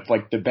 one of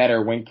like the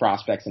better wing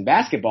prospects in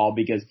basketball,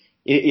 because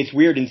it's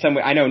weird in some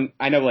way. I know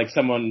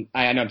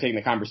I'm taking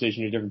the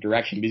conversation in a different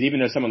direction, because even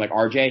though someone like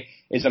RJ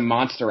is a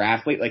monster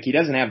athlete, like he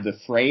doesn't have the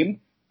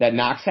frame that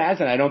Knox has.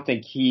 And I don't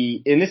think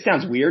and this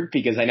sounds weird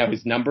because I know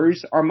his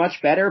numbers are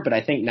much better, but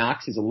I think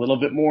Knox is a little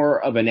bit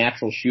more of a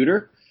natural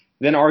shooter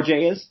than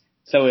RJ is.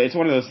 So it's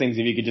one of those things,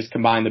 if you could just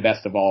combine the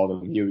best of all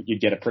of them,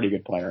 you'd get a pretty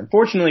good player.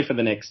 Unfortunately for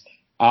the Knicks,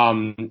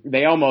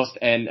 they almost,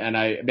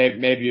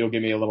 maybe you'll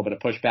give me a little bit of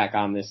pushback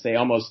on this, they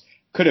almost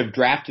could have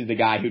drafted the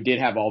guy who did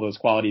have all those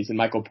qualities in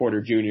Michael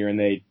Porter Jr., and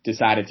they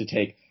decided to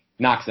take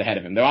Knox ahead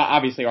of him. Though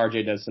obviously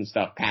RJ does some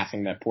stuff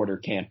passing that Porter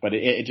can't, but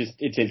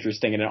it's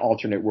interesting in an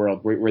alternate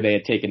world where they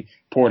had taken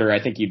Porter.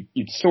 I think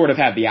you'd sort of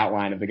have the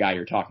outline of the guy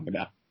you're talking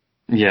about.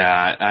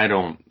 Yeah, I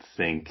don't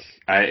think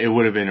it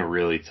would have been a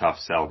really tough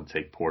sell to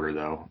take Porter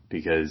though,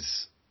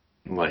 because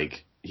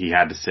like he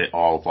had to sit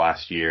all of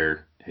last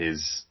year.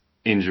 His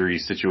injury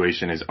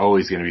situation is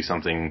always going to be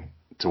something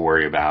to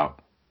worry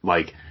about.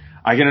 Like,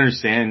 I can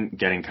understand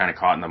getting kind of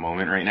caught in the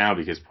moment right now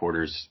because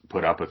Porter's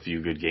put up a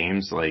few good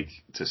games, like,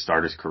 to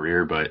start his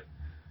career, but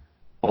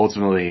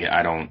ultimately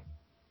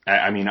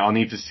I'll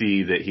need to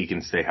see that he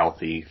can stay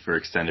healthy for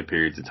extended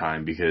periods of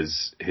time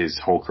because his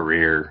whole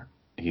career,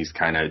 he's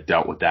kind of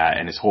dealt with that,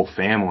 and his whole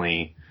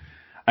family.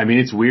 I mean,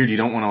 it's weird. You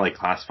don't want to like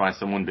classify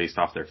someone based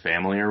off their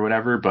family or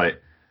whatever,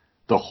 but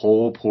the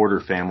whole Porter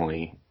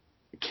family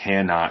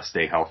cannot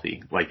stay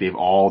healthy. Like, they've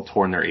all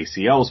torn their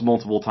ACLs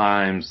multiple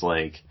times.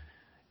 Like,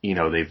 you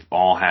know, they've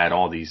all had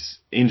all these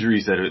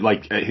injuries that are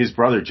like, his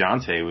brother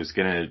Jonte was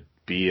going to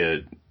be a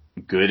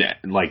good,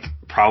 like,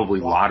 probably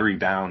lottery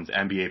bound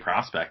NBA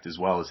prospect as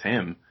well as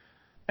him,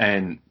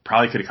 and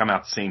probably could have come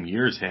out the same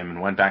year as him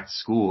and went back to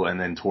school and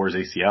then tore his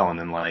ACL. And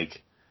then,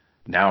 like,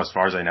 now, as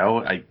far as I know,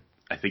 I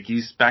think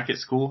he's back at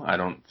school. I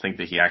don't think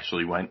that he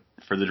actually went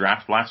for the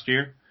draft last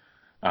year.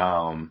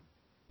 But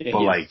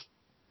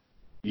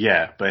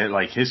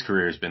his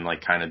career has been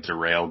like kind of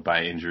derailed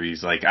by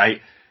injuries. Like, I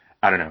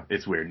don't know.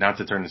 It's weird not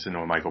to turn this into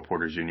a Michael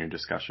Porter Jr.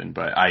 discussion,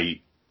 but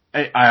I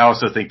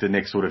also think the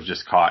Knicks would have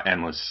just caught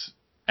endless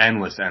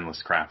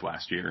crap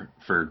last year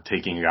for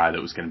taking a guy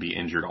that was going to be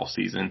injured all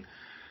season,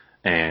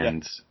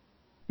 and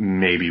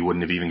maybe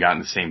wouldn't have even gotten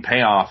the same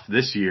payoff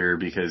this year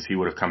because he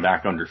would have come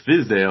back under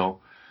Fizdale,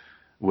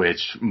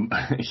 which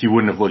he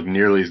wouldn't have looked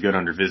nearly as good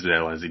under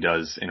Fizdale as he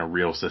does in a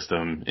real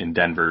system in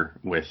Denver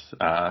with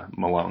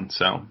Malone.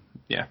 So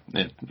yeah,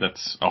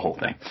 that's a whole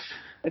thing.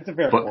 It's a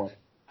fair point.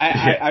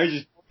 I was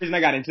just, the reason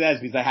I got into that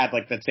is because I had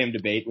like that same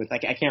debate with,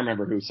 like, I can't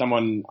remember who,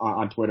 someone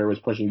on Twitter was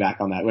pushing back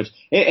on that, and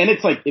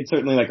it's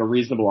certainly like a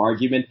reasonable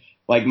argument.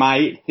 Like,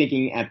 my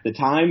thinking at the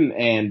time,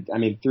 and I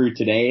mean through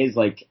today, is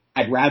like,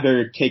 I'd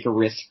rather take a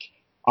risk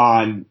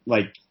on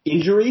like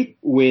injury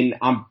when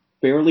I'm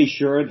fairly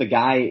sure the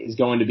guy is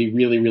going to be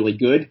really, really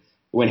good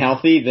when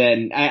healthy,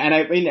 then, and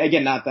I mean,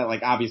 again, not that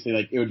like, obviously,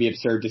 like, it would be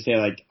absurd to say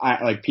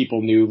like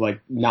people knew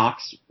like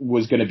Knox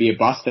was going to be a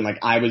bust, and like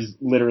I was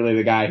literally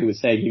the guy who was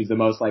saying he was the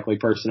most likely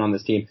person on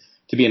this team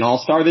to be an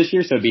all-star this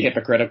year, so it'd be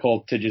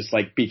hypocritical to just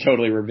like be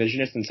totally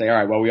revisionist and say, all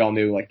right, well, we all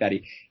knew like that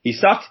he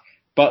sucked,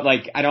 but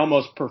like I'd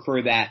almost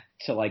prefer that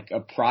to like a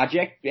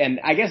project. And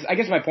I guess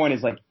my point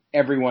is, like,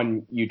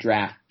 everyone you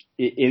draft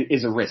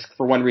is a risk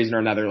for one reason or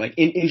another. Like,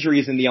 injury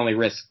isn't the only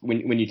risk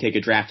when you take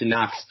a draft, and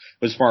Knox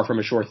was far from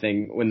a sure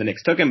thing when the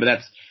Knicks took him, but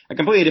that's a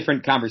completely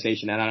different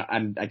conversation,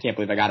 and I can't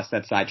believe I got us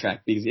that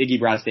sidetracked because Iggy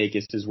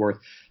Brazdeikis is worth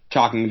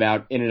talking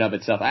about in and of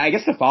itself. I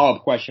guess the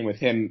follow-up question with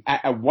him,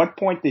 at what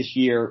point this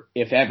year,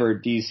 if ever,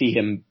 do you see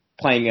him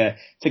playing a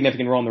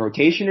significant role in the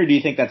rotation, or do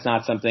you think that's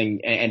not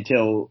something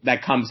until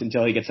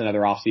he gets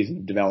another offseason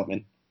of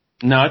development?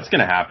 No, it's going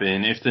to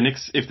happen. If the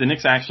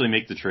Knicks actually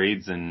make the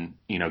trades and,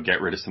 you know,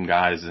 get rid of some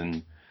guys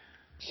and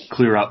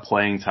clear up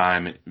playing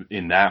time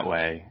in that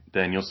way,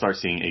 then you'll start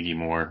seeing Iggy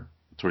more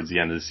towards the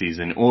end of the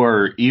season.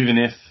 Or even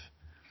if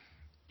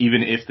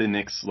the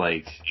Knicks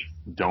like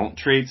don't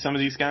trade some of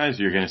these guys,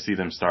 you're going to see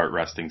them start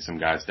resting some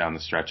guys down the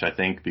stretch, I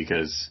think,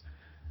 because,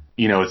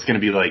 you know, it's going to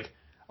be like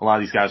a lot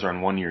of these guys are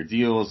on 1-year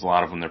deals. A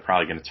lot of them they're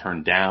probably going to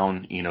turn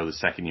down, you know, the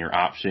second-year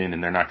option,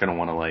 and they're not going to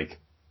want to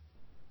like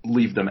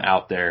leave them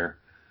out there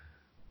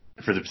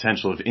for the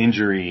potential of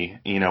injury,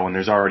 you know, when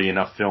there's already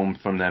enough film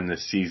from them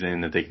this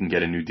season that they can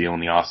get a new deal in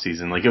the off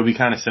season. Like, it'll be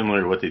kind of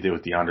similar to what they did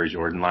with DeAndre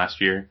Jordan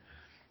last year,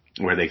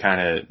 where they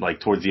kind of, like,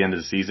 towards the end of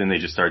the season, they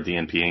just started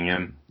DNPing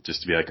him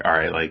just to be like, all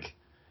right, like,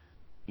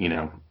 you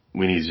know,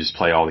 we need to just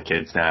play all the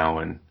kids now,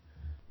 and,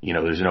 you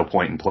know, there's no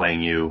point in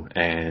playing you,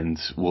 and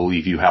we'll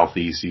leave you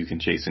healthy so you can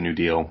chase a new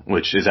deal,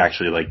 which is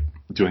actually like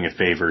doing a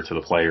favor to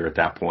the player at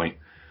that point.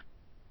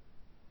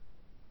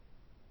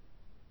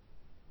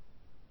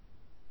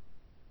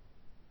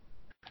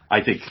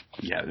 I think,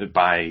 yeah,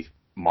 by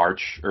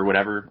March or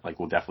whatever, like,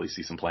 we'll definitely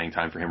see some playing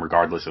time for him,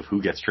 regardless of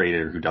who gets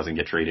traded or who doesn't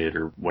get traded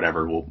or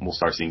whatever. We'll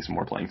start seeing some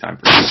more playing time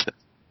for him.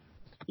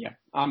 Yeah,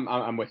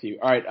 I'm with you.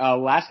 All right,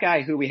 last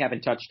guy who we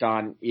haven't touched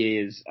on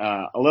is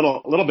a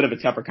little bit of a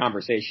tougher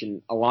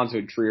conversation,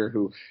 Alonzo Trier,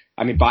 who,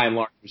 I mean, by and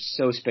large was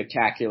so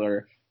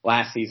spectacular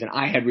last season.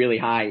 I had really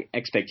high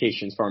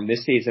expectations for him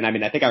this season. I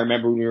mean, I think I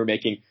remember when we were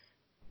making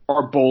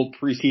our bold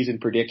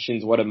preseason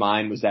predictions, one of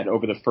mine was that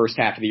over the first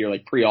half of the year,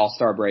 like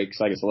pre-All-Star break,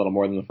 so I guess a little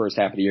more than the first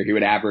half of the year, he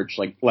would average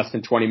like less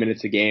than 20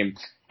 minutes a game.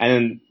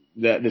 And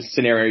then the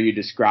scenario you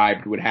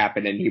described would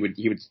happen, and he would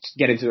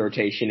get into the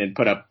rotation and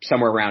put up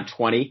somewhere around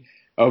 20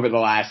 over the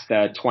last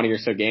 20 or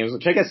so games,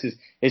 which I guess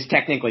is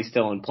technically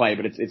still in play,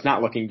 but it's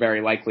not looking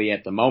very likely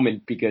at the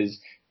moment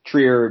because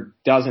Trier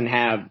doesn't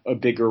have a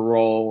bigger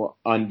role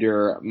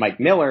under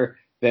Mike Miller.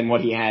 than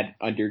what he had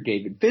under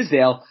David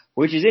Fizdale,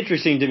 which is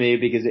interesting to me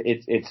because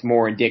it's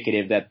more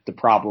indicative that the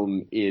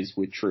problem is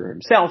with Trier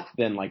himself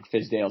than like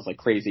Fizdale's like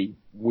crazy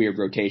weird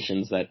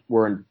rotations that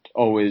weren't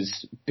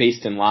always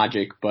based in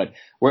logic. But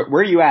where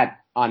are you at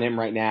on him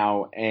right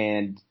now?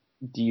 And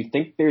do you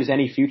think there's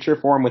any future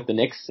for him with the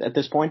Knicks at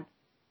this point?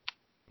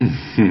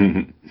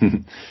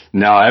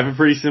 No, I have a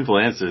pretty simple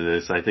answer to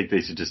this. I think they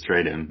should just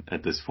trade him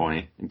at this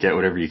point. Get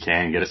whatever you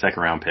can, get a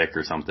second round pick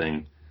or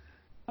something.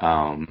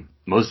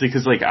 Mostly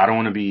because, like, I don't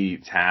want to be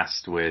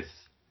tasked with,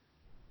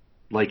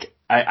 like,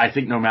 I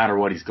think no matter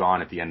what, he's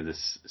gone at the end of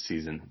this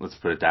season. Let's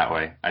put it that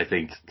way. I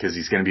think because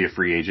he's going to be a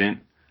free agent,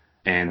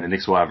 and the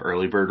Knicks will have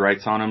early bird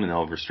rights on him, and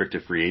they'll have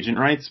restricted free agent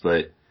rights.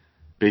 But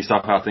based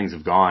off how things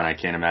have gone, I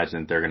can't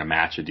imagine that they're going to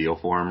match a deal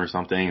for him or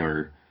something,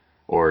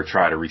 or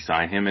try to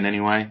re-sign him in any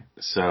way.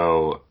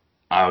 So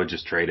I would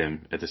just trade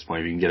him at this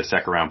point. If you can get a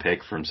second round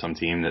pick from some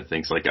team that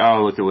thinks like,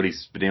 oh, look at what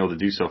he's been able to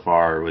do so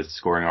far with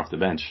scoring off the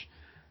bench,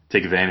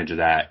 take advantage of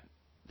that.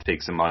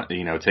 Take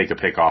take a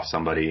pick off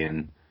somebody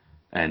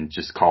and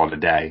just call it a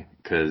day.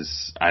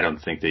 Cause I don't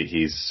think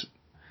that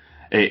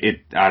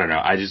I don't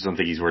know. I just don't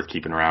think he's worth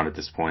keeping around at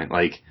this point.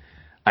 Like,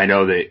 I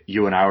know that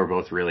you and I were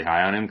both really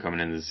high on him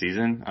coming into the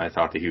season. I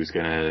thought that he was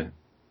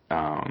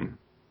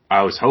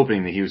I was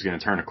hoping that he was going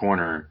to turn a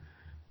corner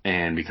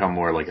and become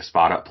more like a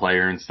spot up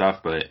player and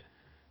stuff, but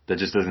that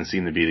just doesn't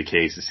seem to be the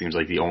case. It seems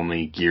like the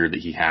only gear that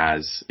he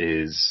has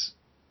is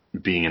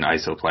being an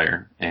ISO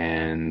player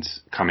and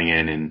coming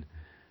in and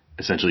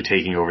essentially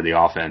taking over the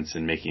offense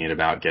and making it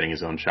about getting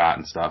his own shot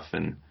and stuff.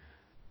 And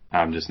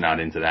I'm just not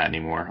into that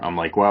anymore. I'm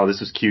like, well, this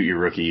was cute your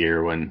rookie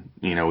year when,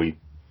 we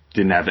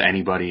didn't have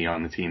anybody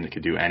on the team that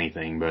could do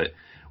anything. But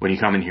when you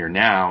come in here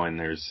now and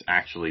there's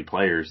actually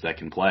players that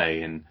can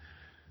play and,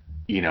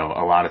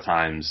 a lot of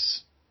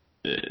times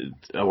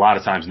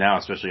now,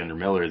 especially under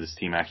Miller, this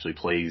team actually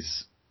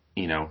plays,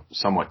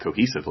 somewhat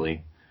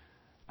cohesively.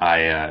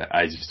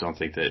 I just don't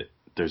think that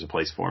there's a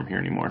place for him here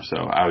anymore. So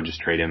I would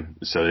just trade him.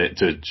 So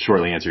to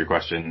shortly answer your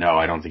question, no,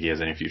 I don't think he has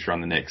any future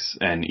on the Knicks.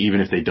 And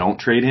even if they don't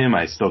trade him,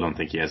 I still don't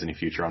think he has any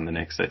future on the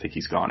Knicks. I think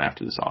he's gone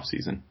after this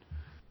offseason.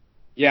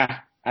 Yeah,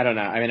 I don't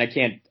know. I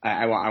mean,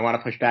 I want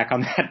to push back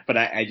on that, but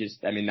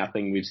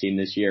nothing we've seen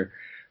this year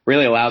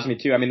really allows me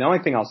to. I mean, the only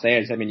thing I'll say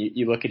is,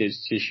 you look at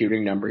his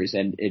shooting numbers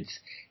and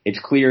it's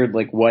clear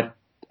like what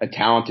a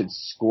talented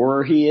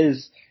scorer he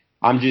is.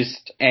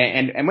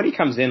 And when he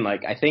comes in,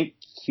 like, I think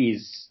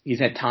he's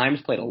at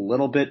times played a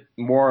little bit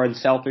more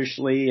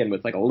unselfishly and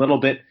with like a little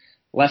bit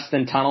less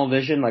than tunnel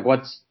vision. Like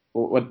what's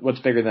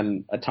bigger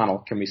than a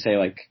tunnel? Can we say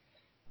like,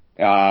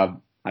 I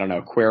don't know,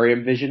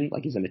 aquarium vision?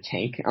 Like he's in a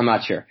tank? I'm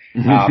not sure.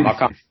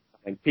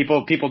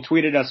 People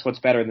tweeted us what's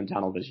better than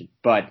tunnel vision,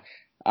 but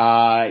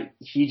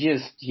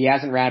he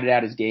hasn't rounded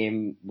out his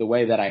game the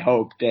way that I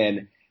hoped.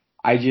 And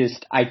I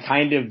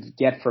kind of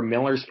get from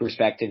Miller's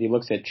perspective, he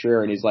looks at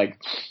Trier and he's like,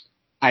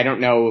 I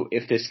don't know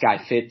if this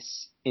guy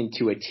fits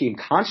into a team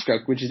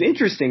construct, which is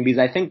interesting because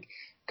I think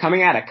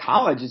coming out of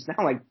college, it's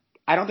not like,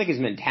 I don't think his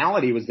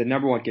mentality was the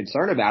number one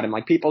concern about him.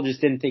 Like people just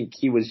didn't think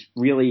he was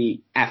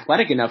really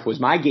athletic enough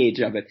was my gauge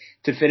of it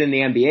to fit in the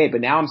NBA.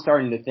 But now I'm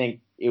starting to think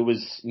it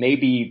was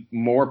maybe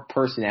more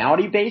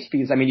personality based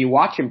because you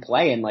watch him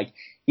play and like,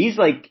 he's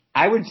like,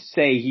 I would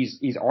say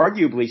he's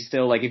arguably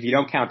still like, if you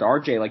don't count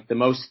RJ, like the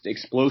most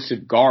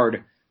explosive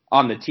guard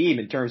on the team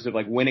in terms of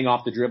like winning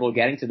off the dribble,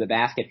 getting to the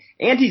basket,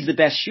 and he's the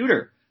best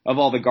shooter of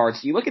all the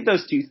guards. So you look at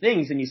those two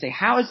things and you say,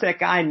 how does that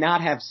guy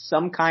not have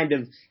some kind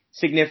of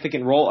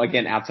significant role,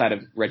 again, outside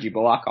of Reggie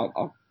Bullock?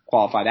 I'll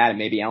qualify that, and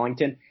maybe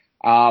Ellington.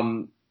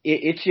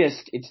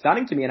 It's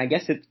stunning to me, and I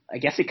guess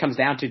it comes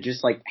down to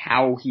just like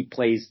how he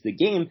plays the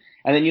game.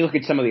 And then you look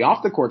at some of the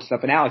off the court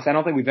stuff, and Alex, I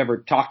don't think we've ever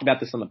talked about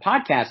this on the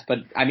podcast, but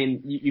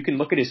you can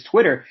look at his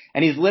Twitter,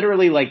 and he's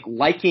literally like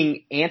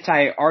liking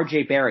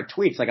anti-RJ Barrett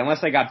tweets. Like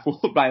unless I got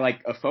fooled by like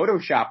a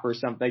Photoshop or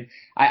something,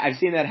 I've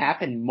seen that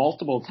happen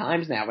multiple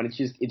times now, and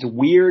it's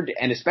weird,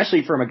 and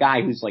especially from a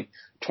guy who's like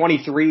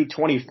 23,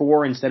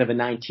 24 instead of a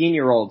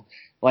 19-year-old.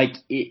 Like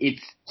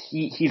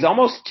he's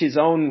almost his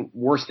own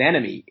worst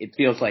enemy, it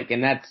feels like,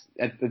 and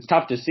it's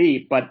tough to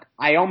see, but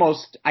I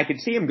could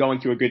see him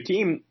going to a good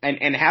team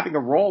and having a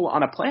role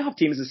on a playoff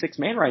team as a sixth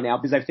man right now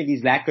because I think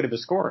he's that good of a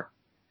scorer.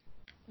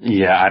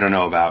 Yeah, I don't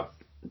know about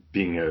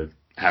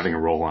having a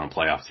role on a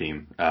playoff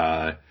team.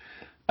 I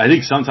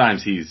think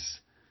sometimes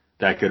he's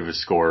that good of a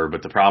scorer,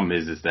 but the problem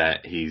is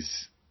that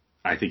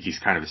I think he's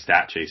kind of a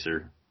stat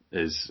chaser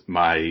is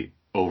my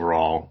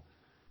overall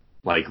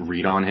like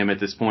read on him at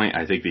this point.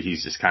 I think that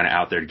he's just kind of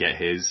out there to get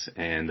his,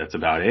 and that's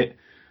about it.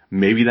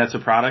 Maybe that's a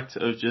product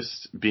of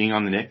just being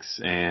on the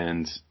Knicks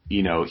and,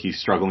 he's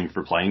struggling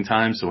for playing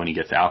time. So when he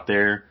gets out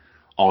there,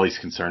 all he's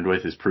concerned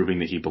with is proving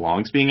that he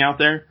belongs being out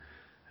there.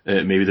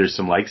 Maybe there's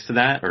some likes to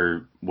that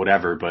or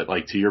whatever, but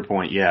like to your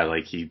point, yeah,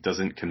 like he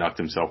doesn't conduct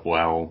himself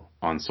well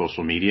on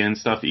social media and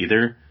stuff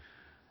either.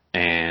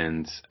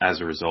 And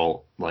as a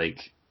result, like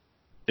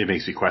it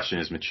makes me question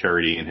his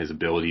maturity and his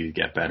ability to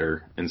get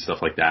better and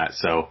stuff like that.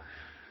 So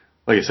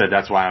like I said,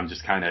 that's why I'm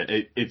just kind of,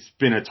 it's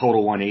been a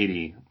total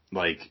 180.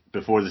 Like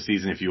before the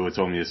season, if you would have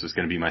told me this was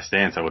going to be my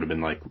stance, I would have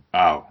been like,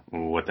 oh,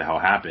 what the hell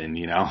happened,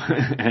 you know?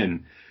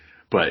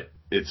 But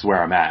it's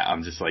where I'm at.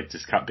 I'm just like,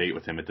 just cut bait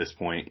with him at this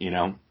point, you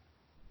know?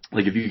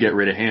 Like if you get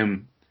rid of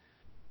him,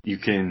 you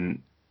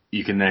can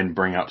then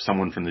bring up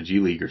someone from the G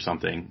League or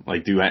something.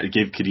 Like give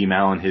Kadeem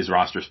Allen his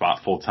roster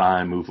spot full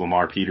time, move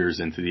Lamar Peters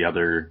into the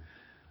other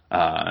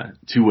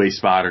two-way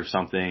spot or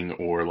something,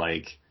 or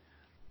like,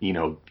 you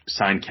know,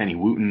 sign Kenny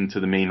Wooten to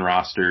the main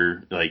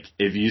roster. Like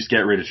if you just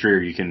get rid of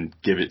Trier, you can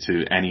give it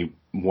to any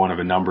one of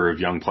a number of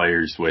young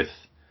players with,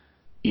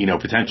 you know,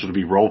 potential to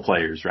be role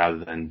players rather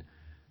than,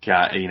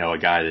 you know, a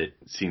guy that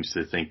seems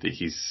to think that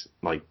he's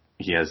like,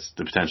 he has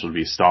the potential to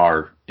be a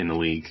star in the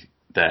league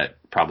that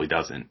probably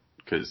doesn't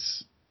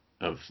because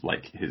of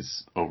like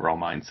his overall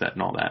mindset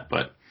and all that.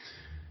 But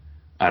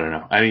I don't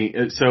know. I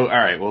mean, so, all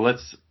right, well,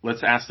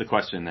 let's ask the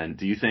question then.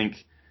 Do you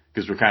think,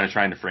 because we're kind of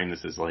trying to frame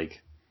this as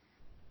like,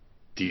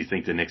 do you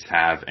think the Knicks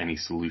have any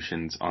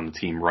solutions on the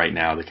team right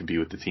now that could be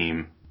with the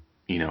team,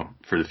 you know,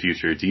 for the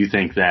future? Do you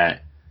think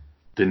that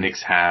the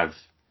Knicks have,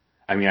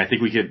 I mean, I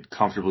think we could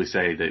comfortably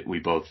say that we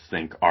both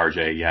think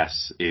RJ,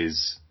 yes,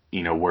 is,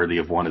 you know, worthy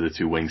of one of the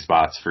two wing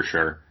spots for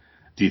sure.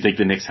 Do you think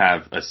the Knicks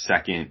have a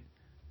second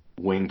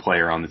wing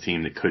player on the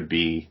team that could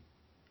be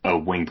a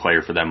wing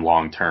player for them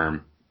long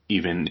term,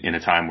 even in a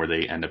time where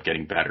they end up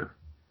getting better?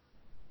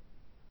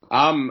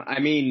 I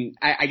mean,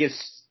 I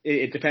guess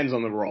it depends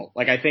on the role.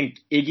 Like, I think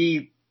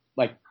Iggy,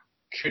 like,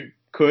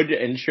 could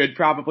and should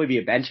probably be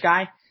a bench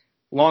guy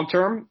long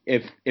term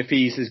if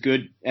he's as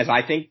good as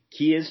I think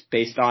he is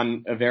based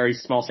on a very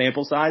small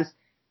sample size.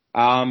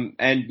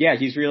 And yeah,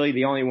 he's really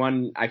the only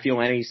one I feel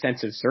any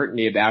sense of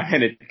certainty about.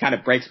 And it kind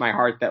of breaks my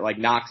heart that like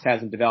Knox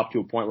hasn't developed to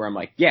a point where I'm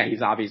like, yeah, he's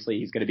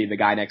going to be the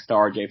guy next to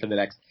RJ for the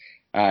next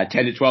 10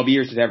 to 12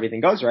 years if everything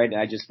goes right. And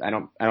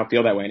I don't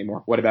feel that way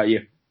anymore. What about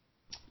you?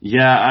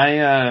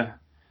 Yeah,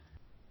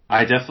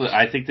 I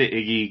think that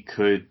Iggy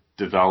could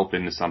develop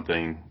into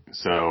something.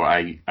 So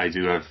I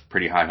do have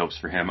pretty high hopes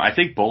for him. I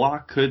think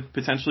Bullock could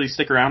potentially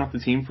stick around with the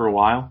team for a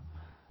while.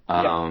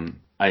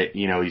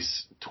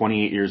 He's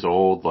 28 years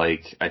old.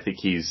 Like, I think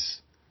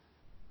he's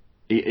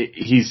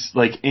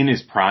like in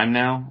his prime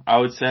now, I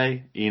would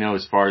say, you know,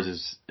 as far as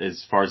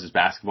his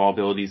basketball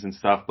abilities and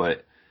stuff.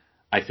 But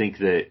I think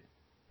that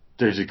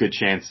there's a good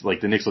chance,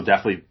 like the Knicks will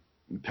definitely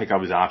pick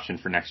up his option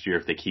for next year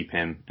if they keep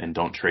him and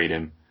don't trade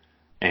him.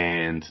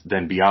 And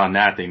then beyond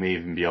that, they may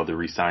even be able to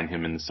re-sign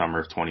him in the summer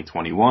of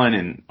 2021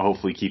 and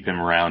hopefully keep him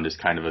around as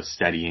kind of a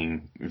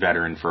steadying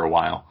veteran for a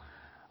while.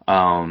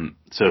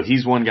 So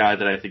he's one guy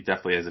that I think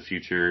definitely has a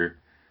future.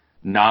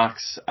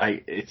 Knox,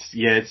 it's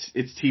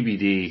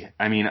TBD.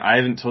 I mean, I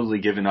haven't totally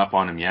given up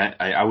on him yet.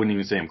 I wouldn't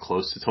even say I'm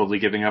close to totally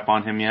giving up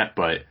on him yet,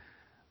 but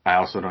I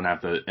also don't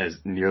have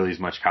nearly as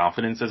much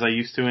confidence as I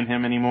used to in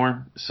him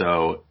anymore.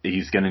 So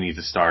he's going to need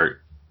to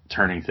start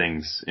turning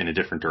things in a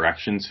different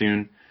direction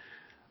soon.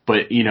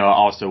 But, you know,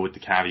 also with the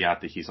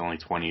caveat that he's only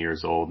 20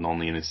 years old and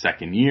only in his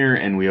second year,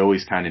 and we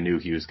always kind of knew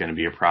he was going to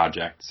be a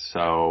project.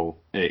 So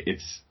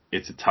it's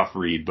a tough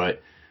read,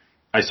 but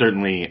I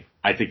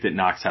think that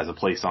Knox has a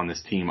place on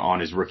this team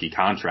on his rookie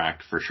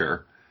contract for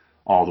sure,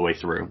 all the way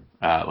through.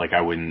 Like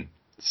I wouldn't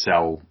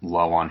sell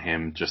low on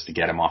him just to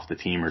get him off the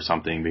team or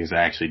something, because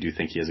I actually do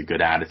think he has a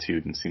good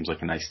attitude and seems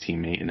like a nice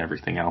teammate and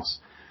everything else.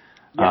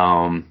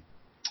 Yeah.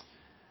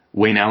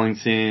 Wayne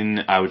Ellington,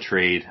 I would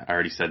trade. I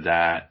already said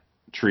that.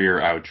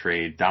 Trier, I would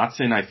trade.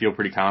 Dotson, I feel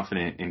pretty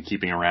confident in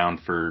keeping around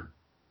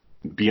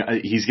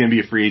he's going to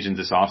be a free agent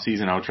this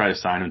offseason. I would try to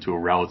sign him to a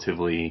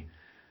relatively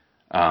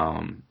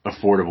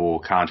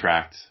affordable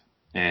contract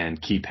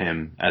and keep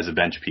him as a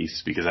bench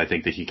piece, because I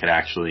think that he could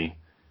actually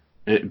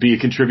be a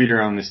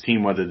contributor on this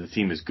team, whether the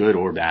team is good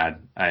or bad.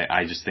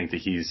 I just think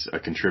that he's a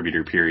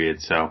contributor, period.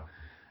 So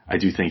I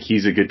do think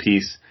he's a good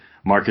piece.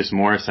 Marcus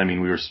Morris, I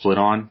mean, we were split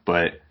on,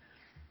 but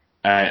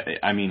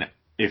I mean,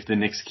 if the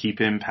Knicks keep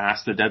him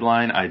past the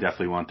deadline, I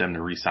definitely want them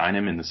to re-sign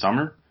him in the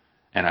summer,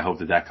 and I hope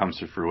that comes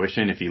to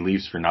fruition. If he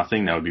leaves for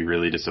nothing, that would be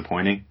really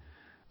disappointing.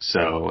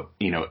 So,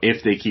 you know,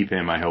 if they keep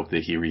him, I hope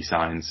that he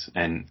re-signs,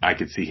 and I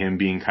could see him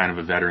being kind of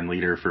a veteran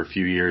leader for a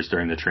few years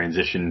during the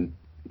transition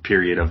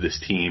period of this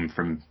team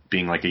from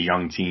being like a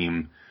young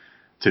team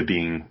to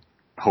being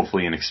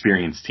hopefully an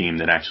experienced team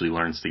that actually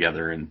learns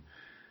together and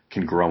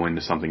can grow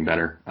into something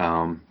better.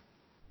 And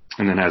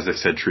then, as I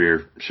said,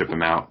 Trier, ship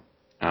him out.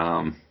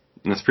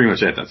 And that's pretty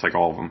much it. That's like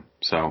all of them.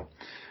 So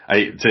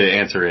to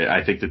answer it,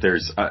 I think that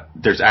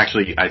there's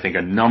actually, I think,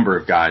 a number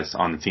of guys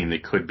on the team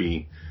that could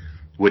be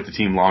with the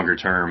team longer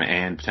term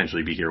and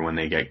potentially be here when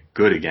they get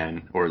good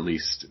again, or at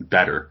least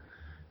better.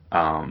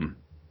 I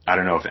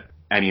don't know if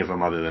any of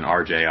them other than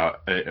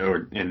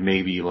RJ and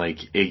maybe like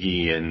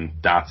Iggy and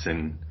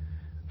Dotson,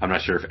 I'm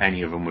not sure if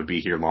any of them would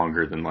be here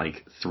longer than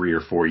like 3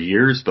 or 4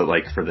 years, but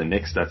like for the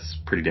Knicks, that's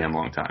a pretty damn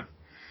long time.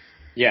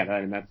 Yeah,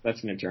 I mean,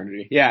 that's an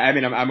eternity. Yeah, I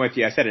mean, I'm with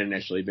you. I said it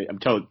initially, but I'm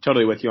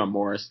totally with you on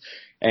Morris,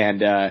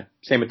 and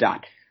same with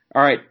Dot.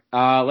 All right,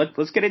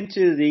 let's get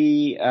into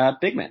the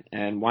big men,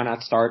 and why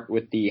not start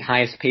with the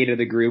highest paid of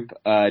the group,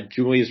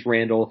 Julius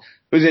Randle.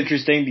 It was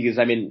interesting because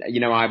I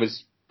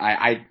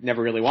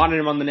never really wanted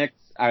him on the Knicks.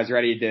 I was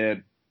ready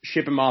to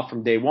ship him off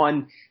from day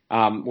one.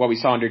 What we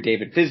saw under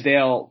David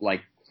Fizdale,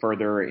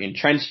 further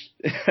entrenched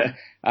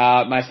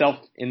myself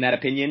in that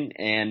opinion,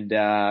 and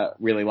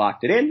really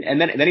locked it in. And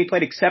then he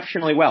played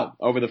exceptionally well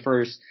over the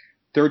first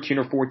 13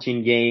 or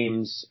 14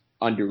 games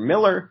under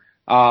Miller.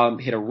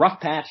 Hit a rough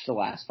patch the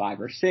last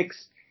 5 or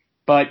 6,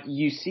 but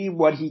you see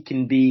what he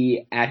can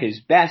be at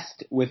his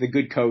best with a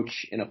good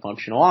coach in a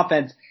functional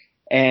offense.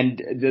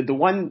 And the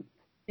one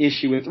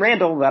issue with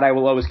Randle that I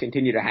will always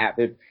continue to have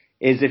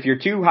is if your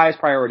two highest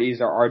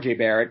priorities are RJ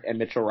Barrett and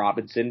Mitchell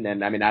Robinson,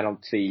 and I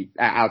don't see,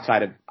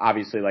 outside of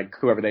obviously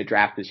whoever they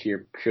draft this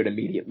year should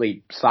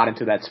immediately slot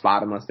into that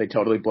spot unless they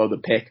totally blow the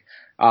pick.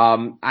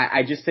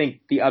 I just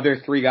think the other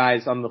 3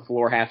 guys on the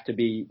floor have to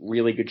be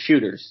really good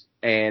shooters,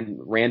 and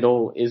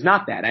Randle is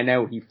not that. I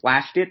know he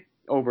flashed it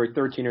over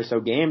 13 or so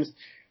games,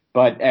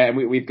 but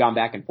we've gone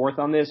back and forth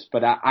on this,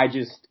 but I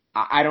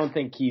don't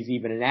think he's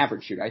even an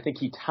average shooter. I think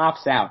he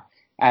tops out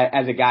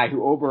as a guy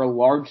who over a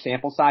large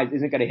sample size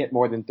isn't going to hit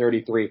more than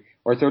 33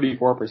 or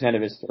 34%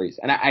 of his threes.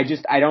 And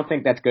I don't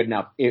think that's good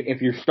enough.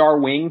 If your star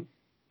wing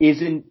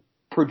isn't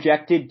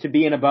projected to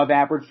be an above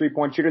average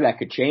 3-point shooter, that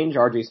could change.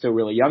 RJ's still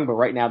really young, but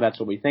right now that's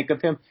what we think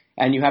of him.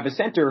 And you have a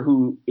center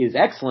who is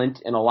excellent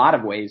in a lot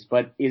of ways,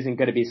 but isn't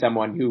going to be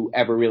someone who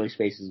ever really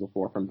spaces the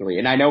floor from 3.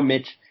 And I know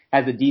Mitch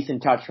has a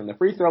decent touch from the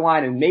free throw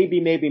line, and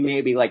maybe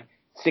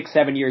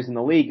 6-7 years in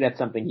the league, that's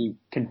something he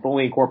can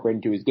fully incorporate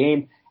into his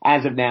game.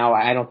 As of now,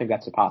 I don't think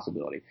that's a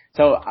possibility.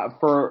 So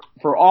for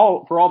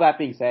all that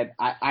being said,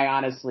 I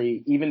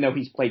honestly, even though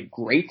he's played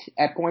great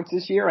at points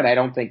this year, and I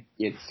don't think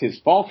it's his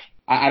fault,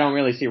 I don't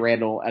really see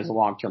Randle as a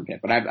long-term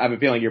hit. But I have a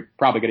feeling you're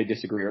probably going to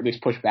disagree or at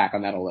least push back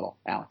on that a little,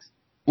 Alex.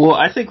 Well,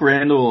 I think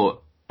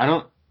Randle, I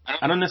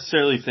don't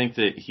necessarily think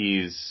that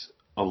he's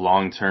a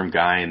long-term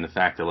guy in the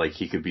fact that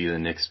he could be the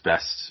Knicks'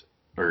 best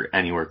or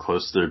anywhere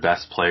close to their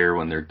best player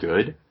when they're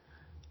good.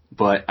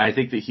 But I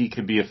think that he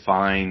could be a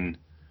fine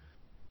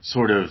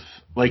sort of,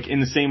 in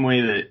the same way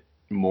that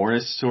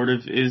Morris sort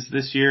of is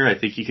this year, I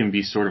think he can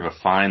be sort of a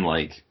fine,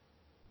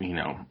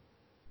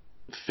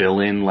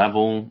 fill-in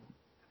level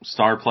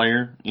star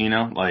player, he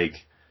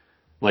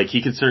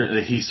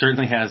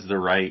certainly has the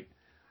right,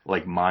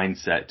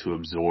 mindset to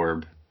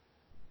absorb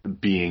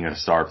being a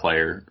star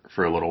player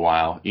for a little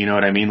while. You know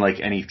what I mean?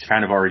 And he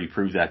kind of already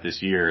proved that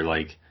this year,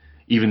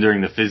 even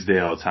during the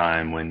Fizdale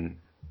time when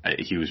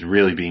he was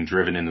really being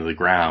driven into the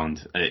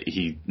ground,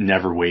 he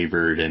never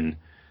wavered and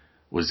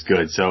was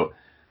good. So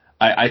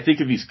I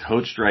think if he's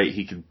coached right,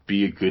 he could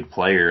be a good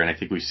player, and I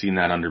think we've seen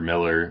that under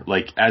Miller.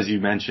 As you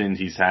mentioned,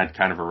 he's had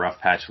kind of a rough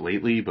patch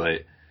lately,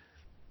 but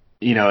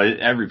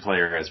every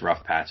player has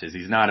rough patches.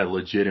 He's not a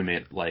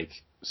legitimate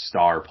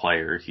star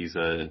player. He's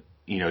a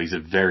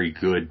very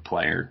good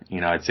player.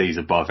 I'd say he's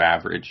above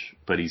average,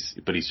 but he's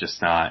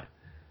just not.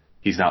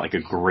 He's not a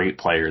great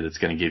player that's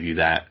going to give you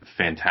that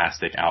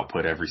fantastic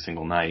output every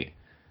single night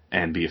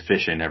and be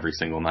efficient every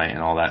single night and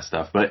all that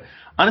stuff. But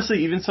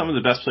honestly, even some of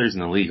the best players in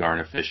the league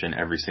aren't efficient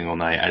every single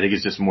night. I think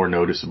it's just more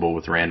noticeable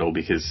with Randle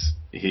because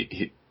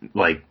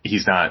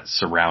he's not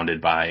surrounded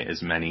by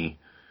as many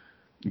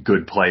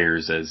good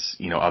players as,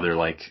 other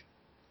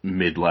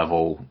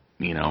mid-level,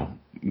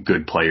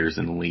 good players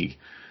in the league.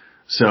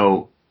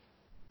 So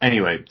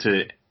anyway,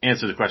 to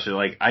answer the question,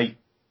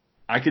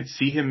 I could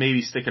see him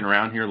maybe sticking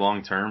around here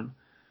long term.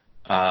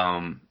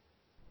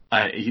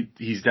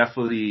 He's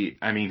definitely,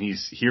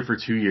 he's here for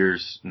 2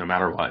 years no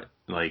matter what.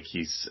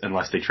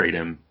 Unless they trade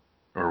him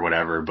or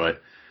whatever,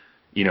 but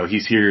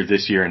he's here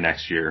this year and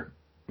next year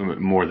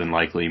more than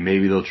likely.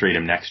 Maybe they'll trade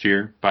him next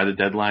year by the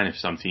deadline if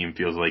some team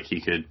feels like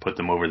he could put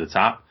them over the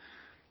top.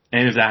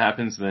 And if that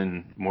happens,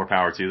 then more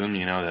power to them.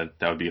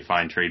 That would be a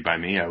fine trade by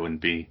me. I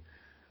wouldn't be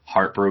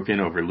heartbroken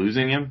over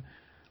losing him.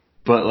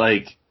 But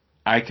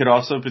I could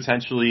also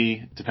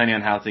potentially, depending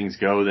on how things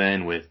go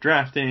then with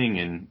drafting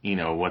and,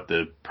 what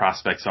the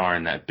prospects are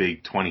in that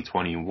big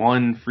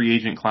 2021 free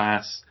agent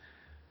class,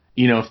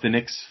 if the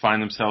Knicks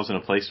find themselves in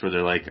a place where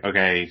they're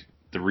okay,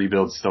 the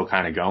rebuild's still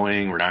kind of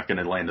going, we're not going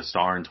to land a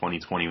star in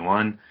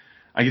 2021,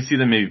 I could see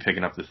them maybe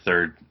picking up the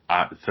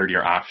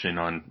third-year option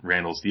on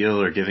Randle's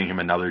deal or giving him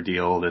another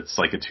deal that's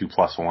a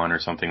 2+1 or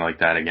something like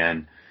that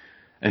again,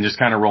 and just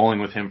kind of rolling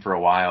with him for a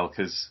while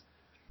because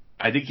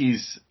I think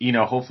he's,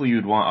 hopefully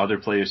you'd want other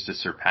players to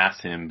surpass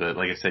him, but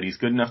like I said, he's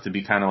good enough to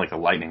be kind of like a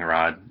lightning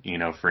rod,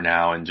 for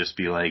now and just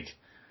be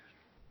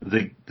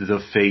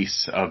the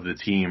face of the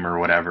team or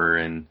whatever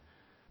and,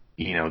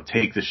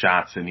 take the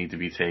shots that need to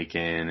be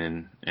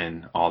taken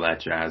and all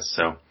that jazz.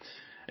 So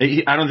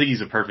I don't think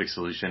he's a perfect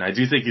solution. I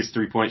do think his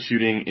 3-point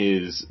shooting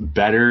is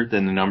better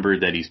than the number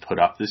that he's put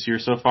up this year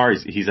so far.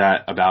 He's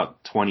at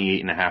about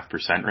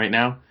 28.5% right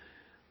now.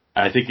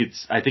 I think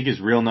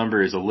his real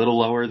number is a little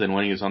lower than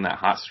when he was on that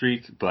hot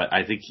streak, but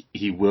I think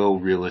he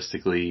will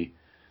realistically,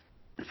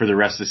 for the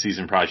rest of the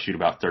season, probably shoot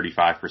about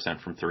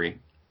 35% from 3,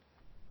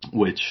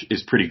 which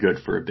is pretty good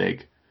for a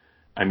big.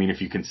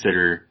 If you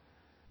consider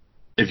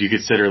if you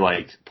consider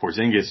like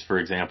Porzingis, for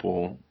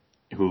example,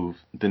 who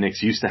the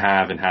Knicks used to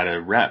have and had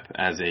a rep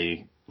as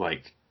a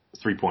like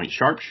 3-point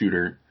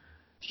sharpshooter,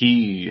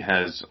 he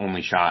has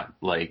only shot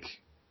like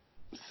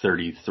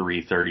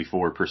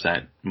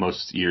 33-34%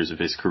 most years of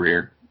his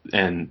career.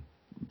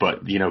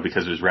 But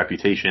because of his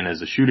reputation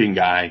as a shooting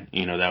guy,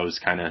 that was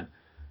kind of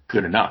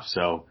good enough.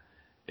 So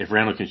if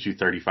Randall can shoot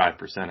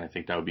 35%, I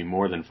think that would be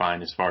more than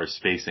fine as far as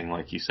spacing,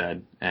 like you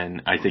said.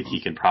 And I think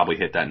he can probably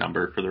hit that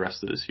number for the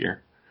rest of this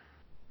year.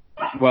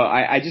 Well,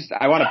 I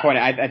want to point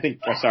out, I think,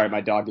 sorry,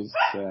 my dog is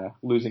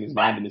losing his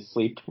mind in his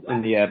sleep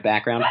in the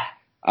background.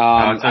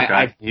 No, it's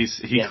okay.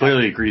 He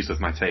clearly agrees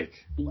with my take.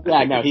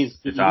 Yeah, no,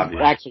 it's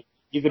obvious. Actually,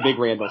 he's a big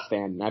Randall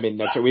stan. I mean,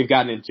 we've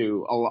gotten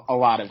into a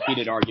lot of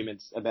heated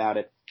arguments about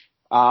it.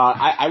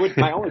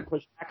 My only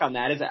pushback on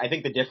that is I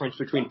think the difference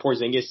between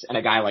Porzingis and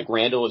a guy like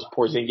Randall is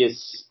Porzingis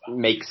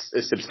makes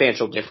a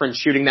substantial difference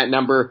shooting that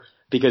number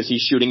because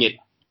he's shooting it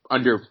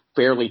under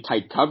fairly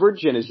tight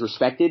coverage and is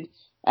respected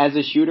as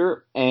a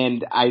shooter.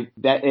 And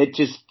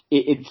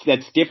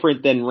that's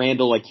different than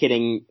Randall like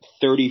hitting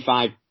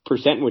 35%,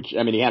 which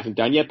I mean, he hasn't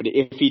done yet, but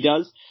if he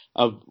does,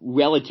 of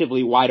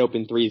relatively wide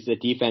open threes that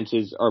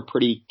defenses are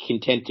pretty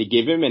content to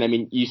give him. And I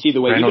mean, you see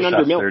the way Randall even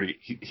under Miller,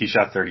 he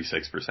shot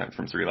 36%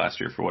 from three last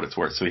year for what it's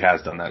worth. So he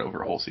has done that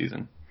over a whole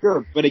season.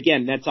 Sure. But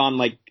again, that's on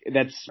like,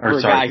 that's for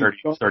a sorry, guy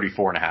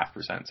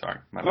 34.5%. Sorry.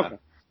 My bad. Okay.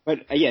 But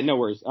yeah, no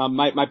worries.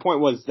 My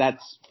point was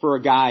that's for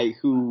a guy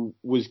who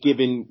was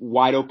given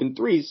wide open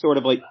threes, sort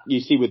of like you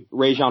see with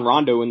Rajon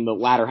Rondo in the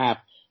latter half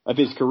of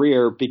his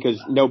career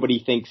because nobody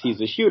thinks he's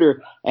a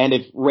shooter. And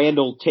if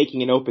Randall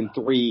taking an open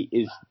three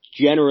is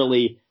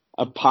generally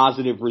a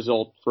positive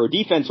result for a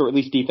defense, or at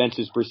least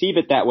defenses perceive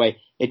it that way,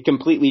 it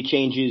completely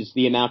changes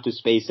the amount of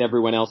space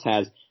everyone else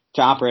has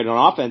to operate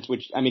on offense,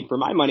 which, I mean, for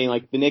my money,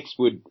 like the Knicks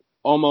would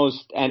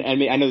almost, and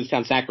I know this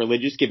sounds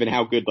sacrilegious given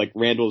how good like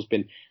Randall's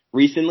been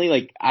recently,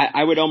 like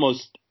I'd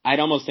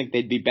almost think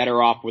they'd be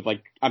better off with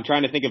like, I'm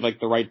trying to think of like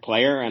the right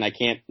player and I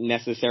can't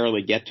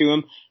necessarily get to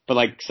him, but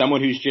like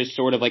someone who's just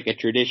sort of like a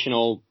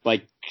traditional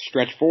like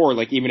stretch forward,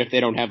 like even if they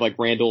don't have like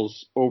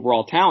Randall's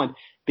overall talent,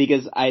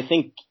 because I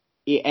think,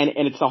 and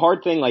it's a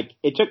hard thing, like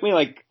it took me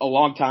like a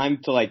long time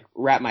to like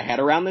wrap my head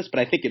around this, but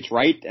I think it's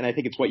right. And I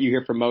think it's what you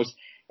hear from most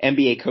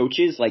NBA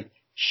coaches, like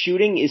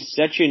shooting is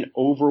such an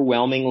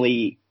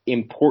overwhelmingly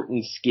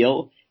important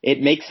skill. It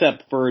makes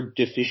up for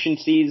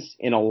deficiencies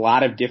in a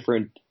lot of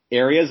different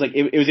areas. Like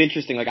it was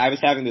interesting. Like I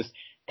was having this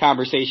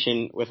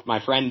conversation with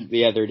my friend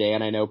the other day,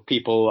 and I know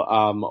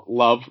people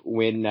love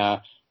when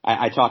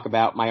I talk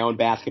about my own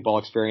basketball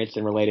experience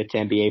and relate it to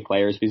NBA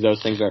players because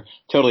those things are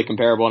totally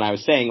comparable. And I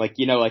was saying, like,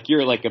 like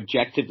you're like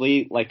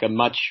objectively like a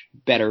much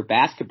better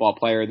basketball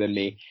player than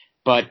me.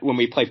 But when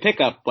we play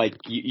pickup, like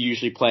you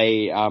usually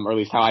play, or at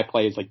least how I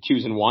play is like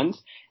 2s and 1s.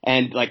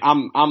 And like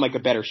I'm like a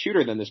better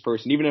shooter than this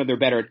person, even though they're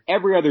better at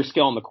every other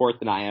skill on the court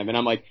than I am. And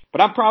I'm like,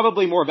 but I'm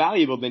probably more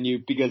valuable than you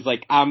because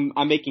like I'm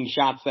making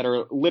shots that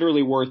are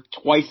literally worth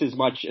twice as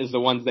much as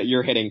the ones that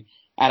you're hitting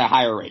at a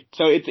higher rate.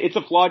 So it's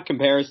a flawed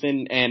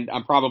comparison, and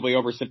I'm probably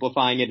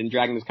oversimplifying it and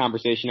dragging this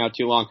conversation out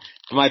too long.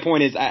 But my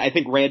point is, I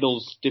think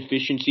Randall's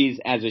deficiencies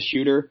as a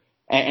shooter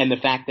and the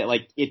fact that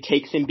like it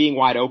takes him being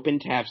wide open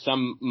to have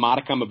some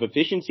modicum of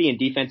efficiency and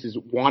defenses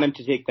want him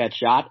to take that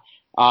shot.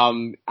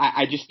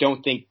 I just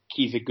don't think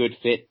he's a good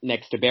fit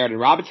next to Barrett and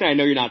Robinson. I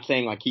know you're not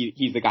saying like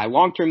he's the guy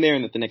long term there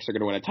and that the Knicks are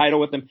going to win a title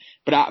with him,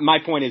 but my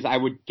point is I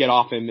would get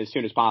off him as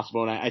soon as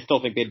possible, and I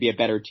still think they'd be a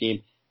better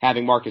team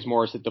having Marcus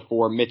Morris at the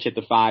 4, Mitch at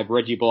the 5,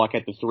 Reggie Bullock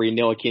at the 3,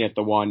 Ntilikina at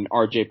the 1,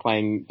 RJ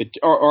playing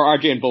or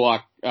RJ and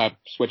Bullock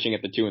switching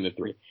at the 2 and the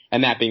 3,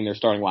 and that being their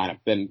starting lineup.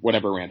 Then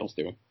whatever Randall's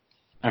doing.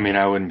 I mean,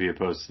 I wouldn't be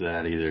opposed to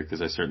that either because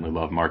I certainly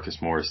love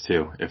Marcus Morris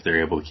too if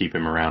they're able to keep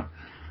him around.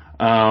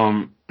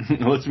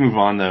 Let's move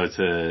on though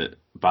to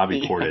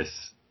Bobby Portis,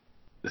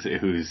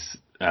 who's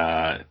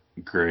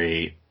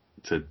great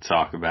to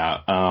talk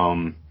about.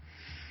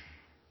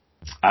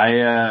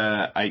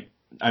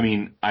 I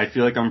mean, I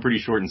feel like I'm pretty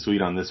short and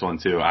sweet on this one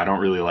too. I don't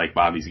really like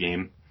Bobby's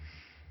game,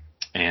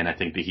 and I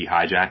think that he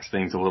hijacks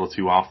things a little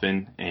too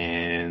often.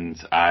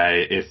 And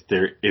if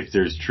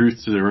there's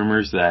truth to the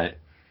rumors that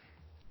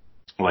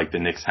like the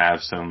Knicks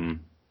have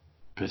some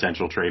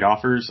potential trade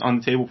offers on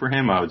the table for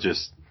him, I would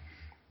just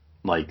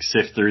like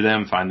sift through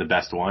them, find the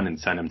best one, and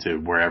send him to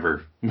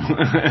wherever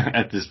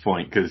at this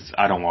point because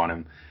I don't want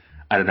him.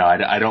 I don't know.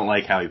 I don't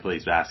like how he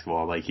plays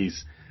basketball. Like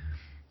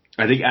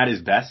I think at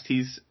his best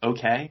he's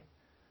okay.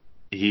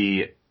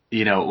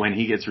 When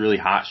he gets really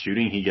hot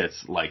shooting, he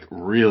gets like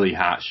really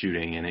hot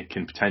shooting and it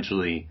can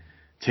potentially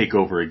take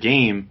over a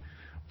game.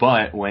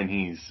 But when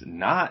he's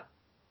not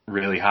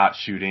really hot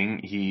shooting,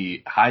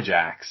 he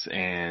hijacks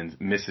and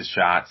misses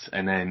shots,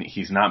 and then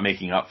he's not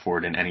making up for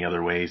it in any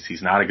other ways.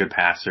 He's not a good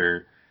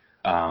passer.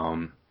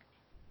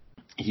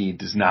 He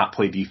does not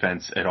play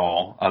defense at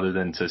all other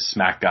than to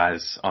smack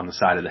guys on the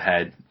side of the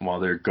head while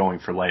they're going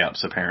for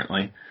layups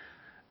apparently.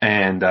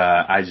 And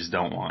I just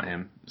don't want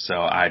him. So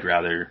I'd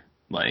rather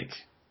like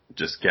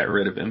just get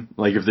rid of him.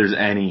 Like if there's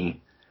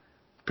any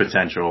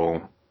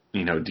potential,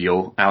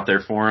 deal out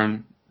there for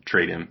him,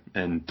 trade him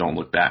and don't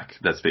look back.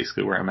 That's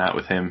basically where I'm at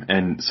with him.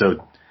 And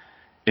so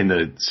in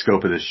the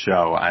scope of this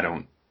show, I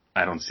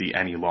don't see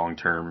any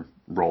long-term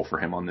role for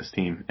him on this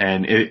team.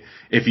 And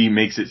if he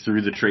makes it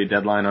through the trade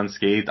deadline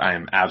unscathed, I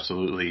am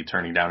absolutely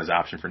turning down his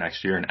option for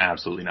next year and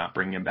absolutely not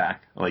bringing him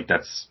back. Like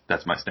that's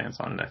my stance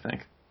on it, I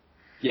think.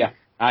 Yeah,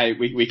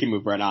 we can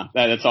move right on.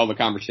 That's all the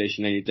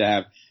conversation I need to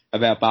have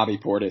about Bobby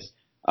Portis.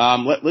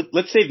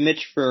 Let's save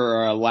Mitch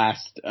for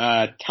last.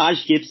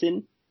 Taj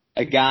Gibson,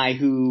 a guy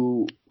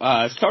who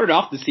started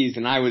off the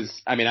season. I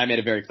made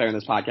it very clear in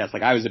this podcast.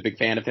 Like I was a big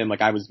fan of him.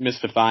 Like I was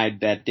mystified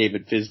that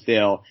David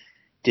Fizdale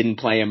didn't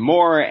play him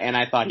more, and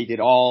I thought he did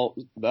all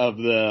of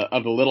the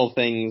little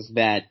things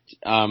that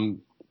a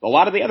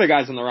lot of the other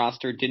guys on the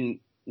roster didn't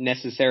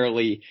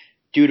necessarily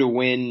do to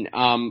win.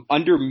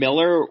 Under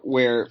Miller,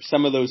 where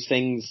some of those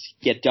things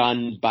get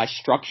done by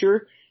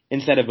structure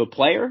instead of a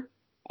player,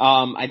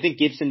 I think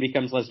Gibson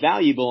becomes less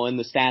valuable, and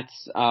the stats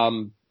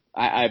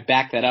I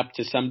back that up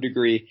to some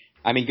degree.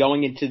 I mean,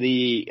 going into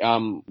the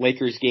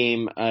Lakers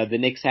game, the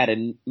Knicks had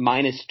a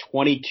minus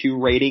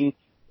 22 rating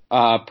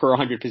per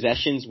 100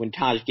 possessions when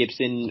Taj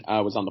Gibson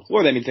was on the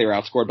floor. That means they were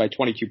outscored by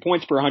 22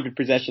 points per 100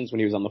 possessions when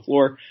he was on the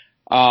floor.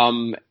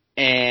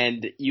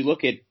 And you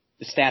look at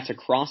the stats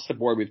across the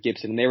board with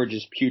Gibson, and they were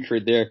just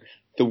putrid. They're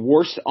the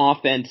worst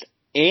offense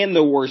and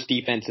the worst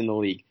defense in the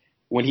league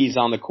when he's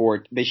on the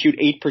court. They shoot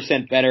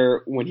 8%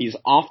 better when he's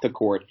off the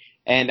court.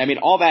 And I mean,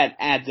 all that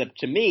adds up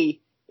to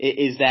me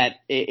is that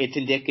it's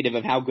indicative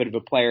of how good of a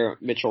player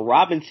Mitchell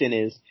Robinson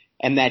is,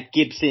 and that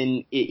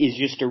Gibson is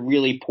just a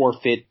really poor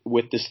fit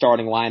with the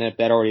starting lineup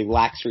that already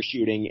lacks for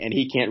shooting, and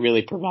he can't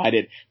really provide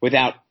it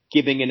without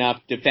giving enough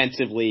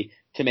defensively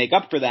to make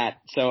up for that.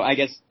 So I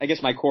guess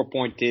my core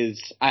point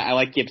is I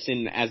like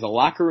Gibson as a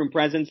locker room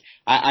presence.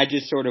 I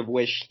just sort of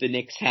wish the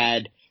Knicks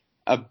had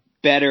a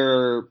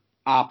better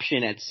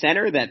option at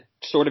center that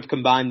sort of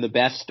combined the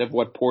best of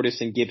what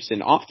Portis and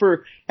Gibson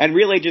offer, and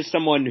really just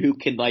someone who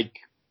can like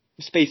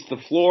space the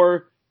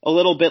floor a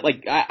little bit.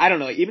 Like, I don't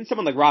know, even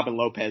someone like Robin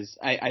Lopez,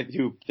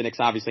 who the Knicks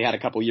obviously had a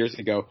couple years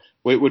ago,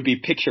 would be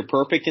picture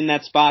perfect in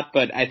that spot,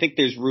 but I think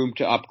there's room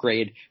to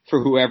upgrade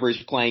for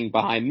whoever's playing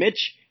behind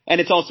Mitch. And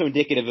it's also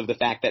indicative of the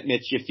fact that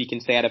Mitch, if he can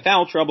stay out of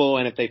foul trouble,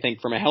 and if they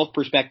think from a health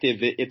perspective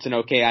it's an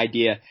okay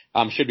idea,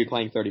 should be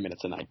playing 30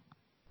 minutes a night.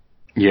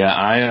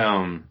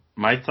 Yeah,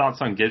 my thoughts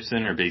on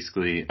Gibson are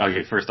basically,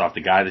 okay, first off,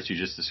 the guy that you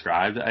just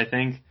described, I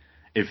think,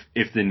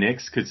 if the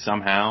Knicks could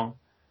somehow,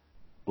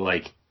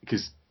 like,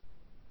 because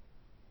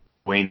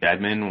Wayne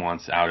Dedmon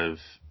wants out of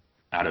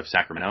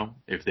Sacramento,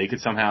 if they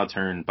could somehow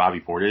turn Bobby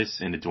Portis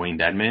into Dwayne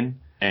Dedmon,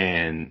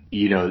 and,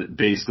 you know,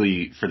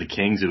 basically for the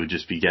Kings it would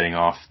just be getting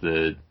off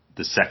the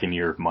second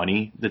year of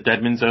money that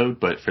Dedmon's owed,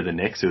 but for the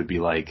Knicks it would be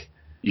like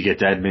you get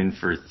Dedmon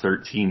for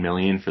 $13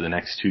 million for the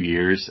next 2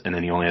 years, and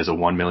then he only has a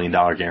 $1 million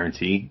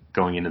guarantee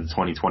going into the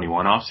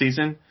 2021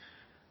 offseason.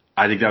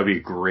 I think that would be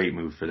a great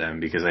move for them,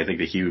 because I think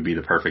that he would be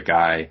the perfect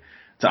guy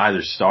to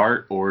either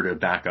start or to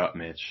back up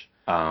Mitch.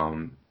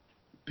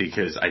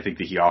 Because I think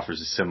that he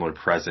offers a similar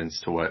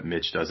presence to what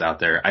Mitch does out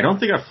there. I don't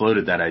think I've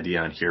floated that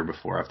idea on here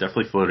before. I've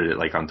definitely floated it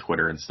like on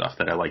Twitter and stuff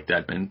that I like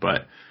Dedmon,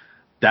 but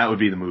that would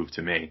be the move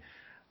to me.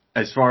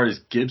 As far as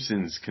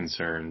Gibson's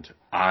concerned,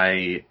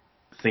 I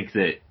think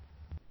that,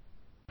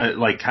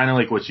 like, kind of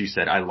like what you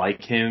said, I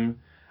like him.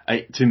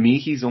 To me,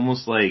 he's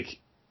almost like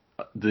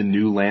the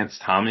new Lance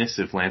Thomas,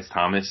 if Lance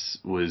Thomas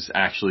was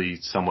actually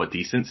somewhat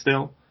decent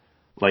still.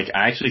 Like,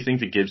 I actually think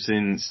that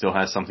Gibson still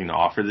has something to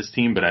offer this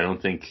team, but I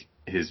don't think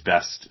his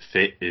best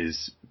fit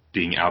is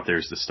being out there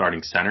as the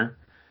starting center.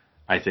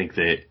 I think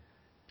that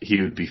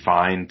he would be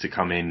fine to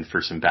come in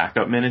for some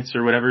backup minutes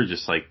or whatever,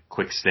 just like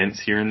quick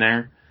stints here and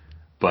there.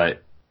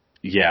 But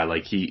yeah,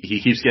 like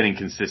he keeps getting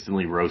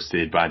consistently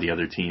roasted by the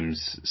other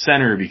team's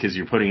center because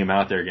you're putting him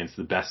out there against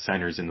the best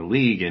centers in the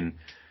league, and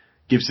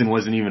Gibson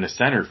wasn't even a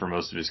center for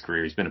most of his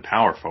career. He's been a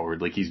power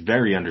forward. Like, he's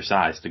very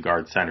undersized to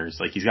guard centers.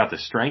 Like, he's got the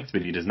strength,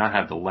 but he does not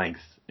have the length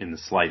in the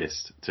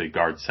slightest to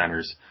guard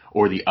centers,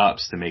 or the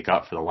ups to make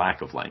up for the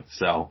lack of length.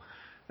 So,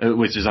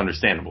 which is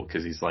understandable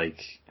because he's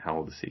like, how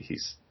old is he?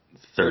 He's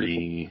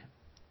 30.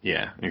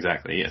 Yeah,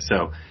 exactly. Yeah.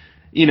 So,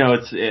 you know,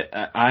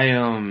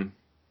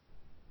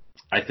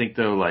 I think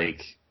though,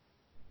 like,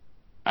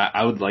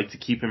 I would like to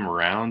keep him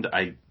around.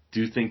 I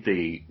do think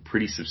they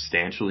pretty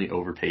substantially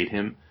overpaid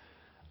him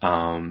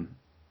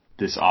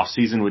this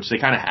offseason, which they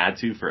kind of had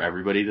to for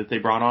everybody that they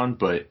brought on.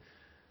 But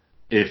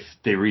if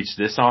they reach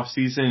this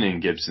offseason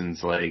and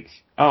Gibson's like,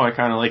 oh, I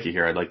kind of like it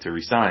here, I'd like to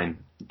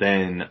resign,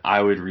 then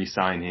I would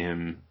resign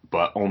him,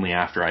 but only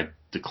after I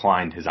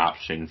declined his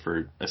option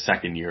for a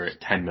second year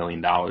at $10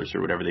 million or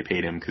whatever they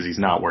paid him, because he's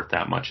not worth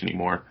that much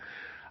anymore.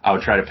 I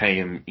would try to pay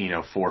him,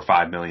 $4 or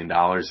 $5 million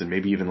and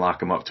maybe even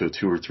lock him up to a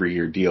 2 or 3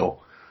 year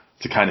deal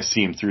to kind of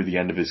see him through the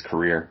end of his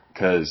career.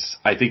 Because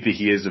I think that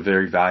he is a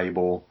very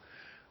valuable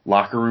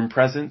locker room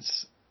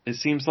presence, it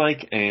seems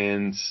like,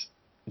 and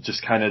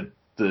just kind of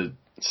the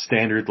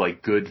standard,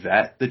 like, good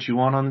vet that you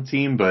want on the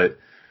team, but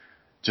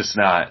just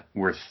not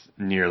worth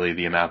nearly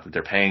the amount that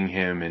they're paying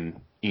him. And,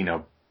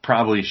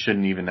 probably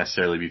shouldn't even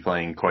necessarily be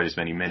playing quite as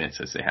many minutes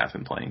as they have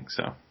been playing.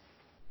 So,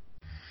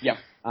 yeah,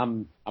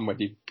 I'm with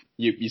you.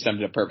 You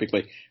summed it up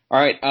perfectly. All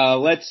right,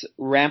 let's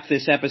wrap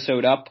this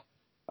episode up.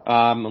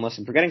 Unless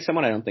I'm forgetting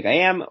someone, I don't think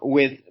I am,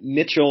 with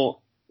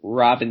Mitchell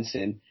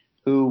Robinson,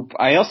 who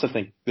I also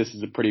think this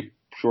is a pretty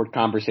short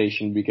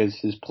conversation because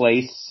his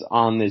place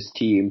on this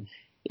team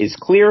is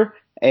clear,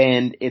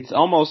 and it's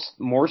almost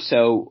more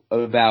so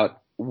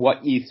about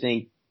what you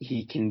think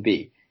he can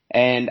be.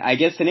 And I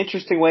guess an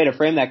interesting way to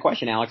frame that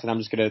question, Alex, and I'm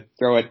just going to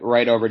throw it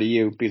right over to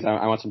you because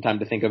I want some time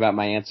to think about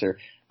my answer.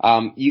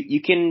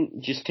 You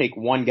can just take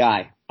one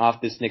guy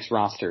off this Knicks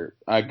roster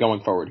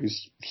going forward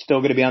who's still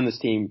going to be on this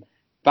team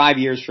 5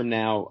 years from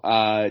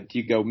now. Do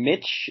you go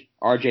Mitch,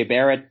 RJ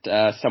Barrett,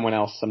 someone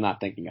else I'm not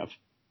thinking of?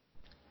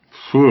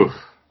 Whew.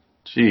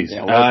 Jeez.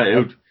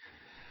 Yeah,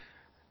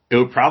 it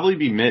would probably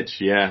be Mitch,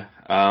 yeah.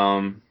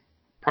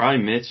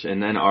 Probably Mitch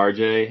and then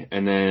RJ,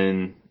 and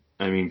then,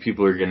 I mean,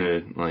 people are going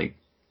to, like,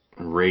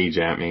 rage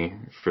at me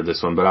for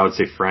this one, but I would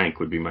say Frank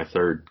would be my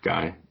third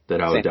guy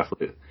that I would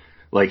definitely,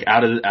 like,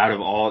 out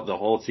of all the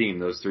whole team,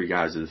 those three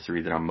guys are the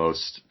three that I'm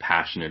most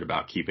passionate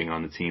about keeping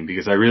on the team,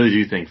 because I really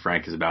do think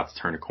Frank is about to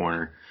turn a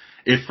corner.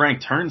 If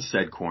Frank turns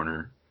said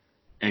corner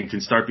and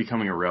can start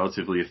becoming a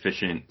relatively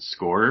efficient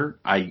scorer,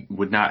 I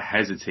would not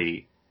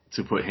hesitate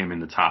to put him in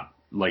the top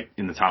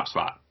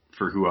spot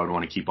for who I would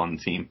want to keep on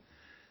the team,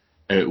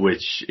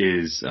 which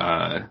is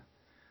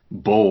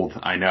bold,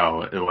 I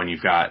know, when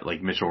you've got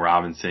like Mitchell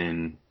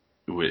Robinson,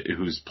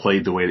 who's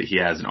played the way that he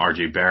has, and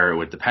RJ Barrett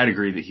with the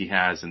pedigree that he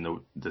has and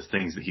the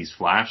things that he's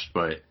flashed.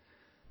 But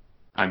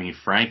I mean,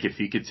 Frank, if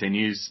he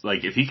continues,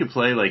 like if he could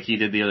play like he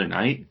did the other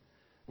night,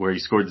 where he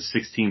scored the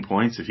 16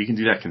 points, if he can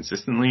do that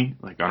consistently,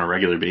 like on a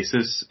regular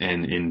basis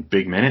and in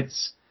big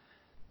minutes,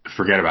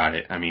 forget about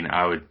it. I mean,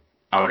 I would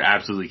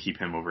absolutely keep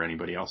him over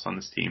anybody else on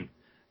this team,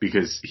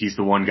 because he's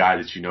the one guy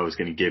that you know is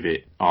going to give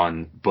it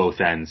on both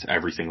ends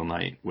every single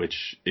night,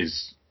 which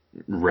is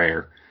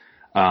rare.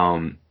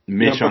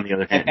 Mitch, on the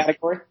other hand,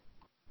 category?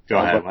 Go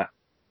ahead. What?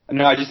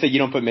 No, I just said you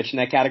don't put Mitch in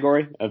that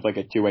category of like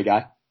a two-way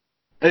guy.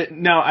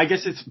 No, I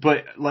guess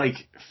but like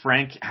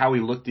Frank, how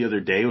he looked the other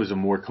day was a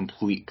more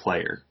complete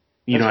player.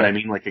 You know what I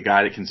mean? Like a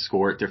guy that can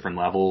score at different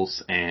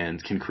levels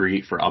and can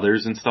create for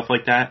others and stuff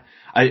like that.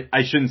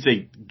 I shouldn't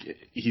say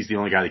he's the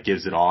only guy that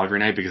gives it all every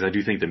night, because I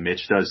do think that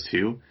Mitch does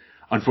too.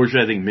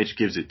 Unfortunately, I think Mitch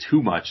gives it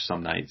too much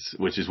some nights,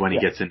 which is when he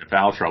gets into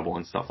foul trouble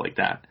and stuff like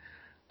that.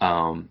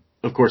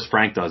 Of course,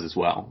 Frank does as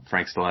well.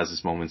 Frank still has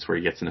his moments where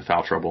he gets into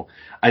foul trouble.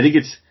 I think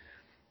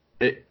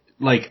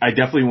I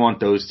definitely want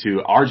those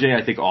two. RJ,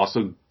 I think,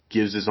 also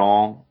gives his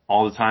all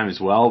the time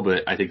as well,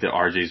 but I think that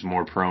RJ is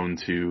more prone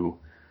to,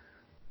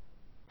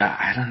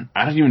 I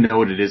don't even know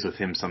what it is with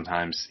him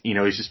sometimes. You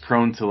know, he's just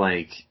prone to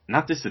like,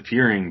 not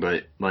disappearing,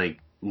 but like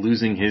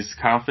losing his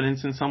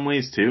confidence in some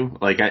ways too.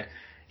 Like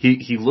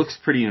he looks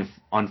pretty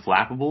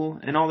unflappable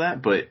and all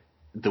that, but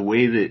the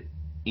way that,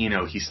 you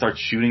know, he starts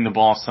shooting the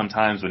ball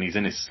sometimes when he's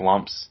in his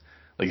slumps,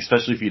 like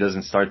especially if he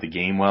doesn't start the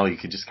game well, you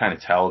could just kind of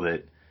tell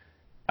that,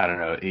 I don't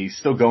know, he's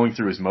still going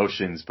through his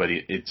motions, but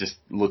it just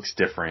looks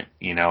different.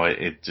 You know,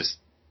 it just,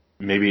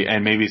 maybe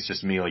it's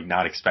just me like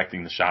not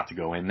expecting the shot to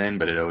go in then,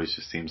 but it always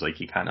just seems like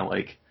he kind of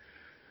like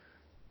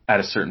at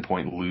a certain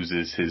point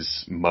loses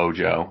his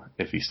mojo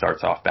if he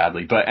starts off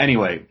badly. But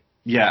anyway,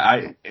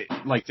 yeah,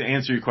 like to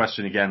answer your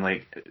question again,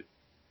 like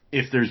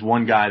if there's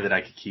one guy that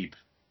I could keep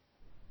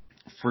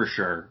for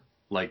sure,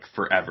 like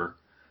forever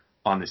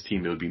on this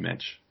team, it would be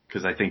Mitch,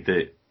 because I think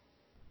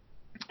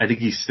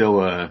he's still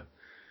a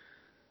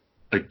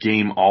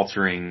game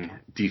altering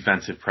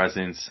defensive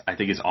presence. I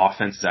think his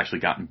offense has actually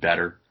gotten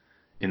better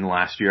in the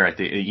last year. I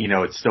think, you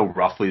know, it's still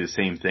roughly the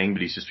same thing,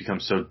 but he's just become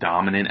so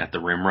dominant at the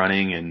rim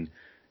running and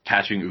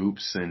catching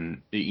oops,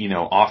 and, you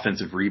know,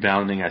 offensive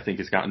rebounding I think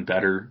has gotten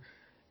better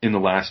in the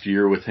last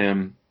year with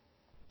him.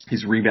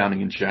 His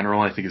rebounding in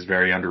general I think is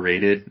very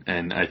underrated,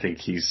 and I think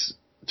he's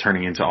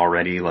turning into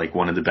already like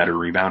one of the better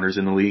rebounders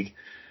in the league.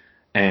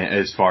 And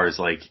as far as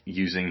like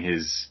using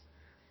his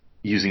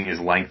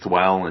length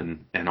well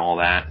and all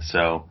that.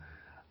 So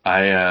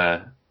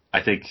I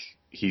think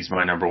he's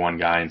my number one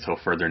guy until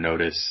further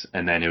notice,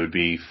 and then it would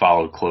be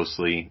followed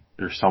closely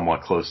or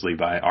somewhat closely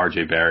by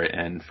RJ Barrett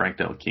and Frank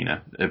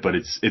Ntilikina. But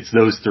it's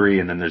those three,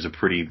 and then there's a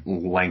pretty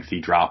lengthy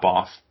drop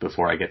off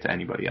before I get to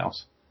anybody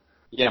else.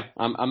 Yeah,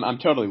 I'm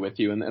totally with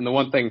you. And the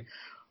one thing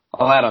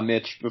I'll add on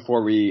Mitch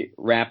before we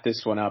wrap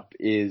this one up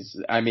is,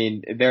 I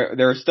mean,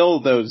 there are still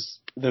those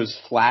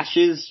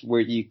flashes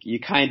where you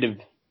kind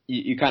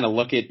of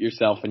look at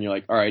yourself and you're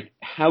like, all right,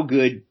 how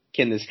good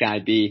can this guy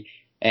be?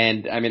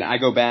 And I mean, I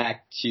go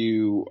back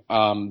to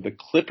the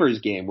Clippers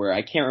game where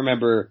I can't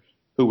remember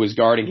who was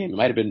guarding him. It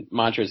might have been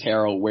Montrezl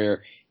Harrell,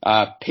 where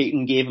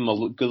Peyton gave him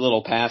a good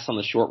little pass on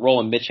the short roll,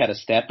 and Mitch had a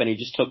step, and he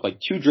just took like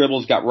two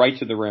dribbles, got right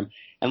to the rim,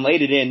 and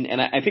laid it in. And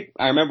I think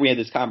I remember we had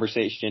this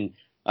conversation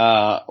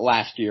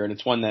last year, and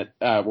it's one that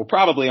will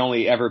probably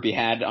only ever be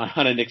had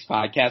on a Knicks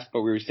podcast.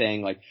 But we were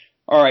saying like,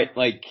 all right,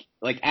 like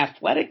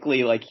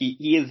athletically, like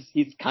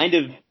he's kind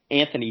of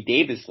Anthony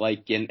Davis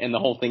like, and the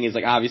whole thing is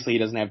like, obviously he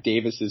doesn't have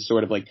Davis's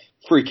sort of like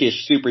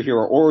freakish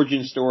superhero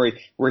origin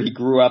story where he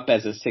grew up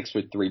as a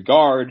 6'3"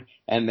 guard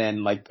and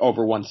then like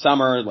over one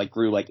summer like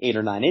grew like 8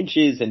 or 9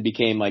 inches and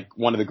became like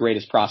one of the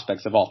greatest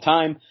prospects of all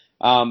time.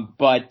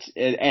 But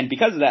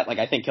because of that, like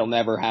I think he'll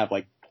never have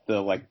like the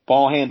like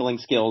ball handling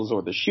skills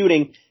or the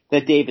shooting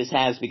that Davis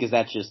has, because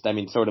that's just, I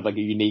mean, sort of like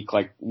a unique,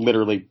 like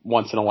literally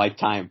once in a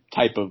lifetime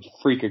type of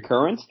freak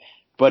occurrence.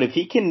 But if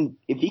he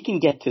can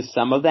get to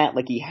some of that,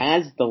 like he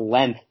has the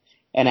length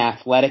and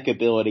athletic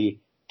ability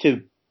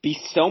to be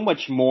so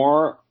much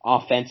more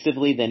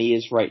offensively than he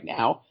is right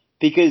now.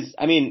 Because,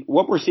 I mean,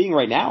 what we're seeing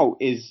right now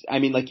is, I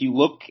mean, like you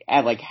look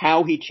at like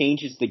how he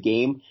changes the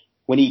game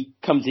when he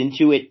comes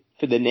into it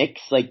for the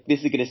Knicks. Like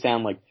this is going to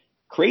sound like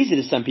crazy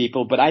to some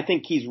people, but I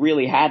think he's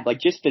really had like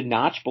just a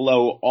notch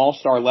below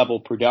all-star level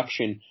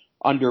production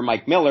under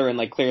Mike Miller. And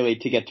like clearly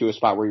to get to a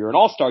spot where you're an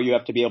all-star, you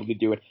have to be able to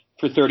do it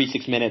for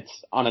 36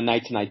 minutes on a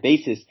night-to-night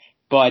basis.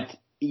 But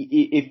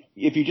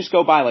if you just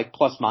go by like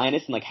plus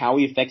minus and like how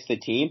he affects the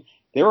team,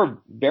 there are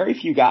very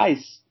few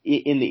guys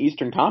in the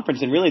Eastern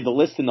Conference, and really the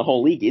list in the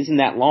whole league isn't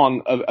that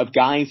long of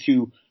guys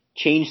who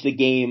change the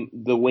game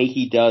the way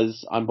he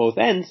does on both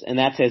ends. And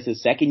that's as a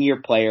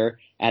second-year player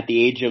at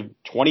the age of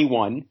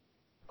 21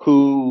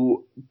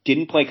 who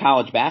didn't play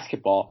college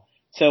basketball.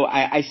 So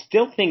I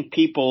still think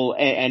people,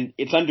 and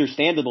it's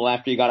understandable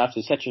after he got off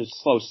to such a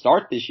slow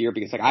start this year,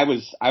 because like I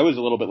was a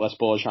little bit less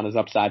bullish on his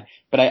upside,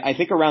 but I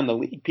think around the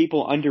league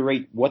people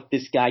underrate what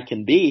this guy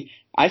can be.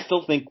 I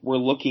still think we're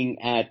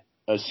looking at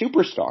a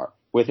superstar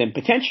with him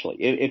potentially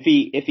if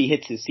he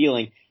hits his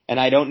ceiling. And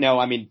I don't know,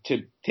 I mean,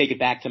 to take it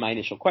back to my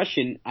initial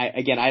question,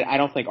 I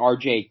don't think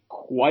RJ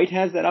quite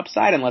has that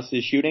upside unless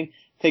his shooting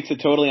takes a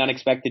totally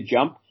unexpected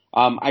jump.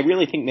 I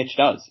really think Mitch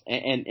does.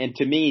 And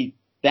to me,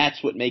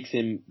 that's what makes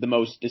him the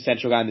most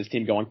essential guy on this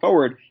team going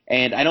forward.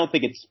 And I don't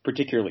think it's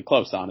particularly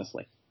close,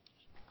 honestly.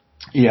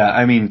 Yeah,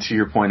 I mean, to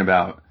your point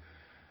about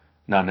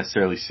not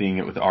necessarily seeing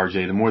it with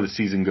RJ, the more the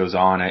season goes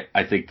on,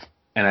 I think,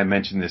 and I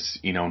mentioned this,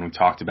 you know, when we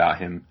talked about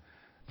him,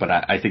 but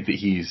I think that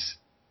he's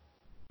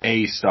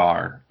a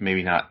star,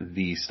 maybe not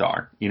the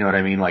star. You know what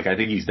I mean? Like, I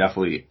think he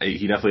definitely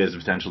has the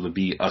potential to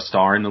be a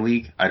star in the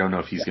league. I don't know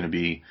if he's going to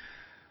be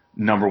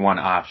number one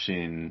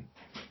option,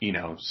 you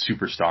know,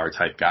 superstar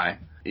type guy.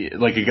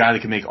 Like a guy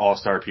that can make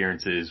all-star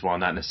appearances while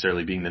not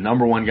necessarily being the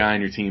number one guy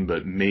on your team,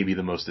 but maybe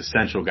the most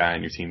essential guy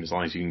on your team, as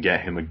long as you can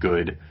get him a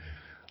good,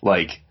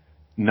 like,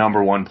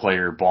 number one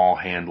player, ball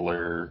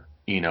handler,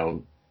 you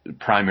know,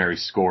 primary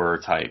scorer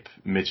type.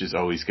 Mitch is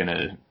always going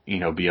to, you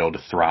know, be able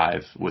to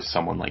thrive with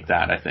someone like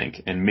that, I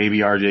think. And maybe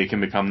RJ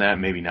can become that,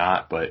 maybe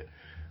not, but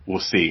we'll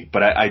see.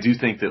 But I do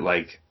think that,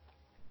 like,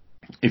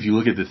 if you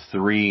look at the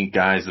three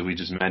guys that we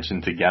just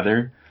mentioned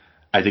together,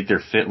 I think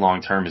their fit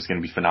long term is going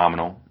to be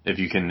phenomenal if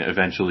you can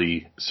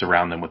eventually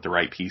surround them with the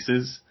right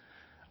pieces.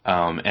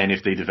 And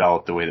if they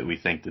develop the way that we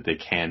think that they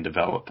can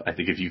develop. I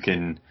think if you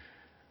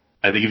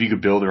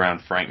could build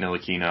around Frank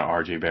Ntilikina,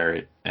 RJ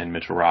Barrett, and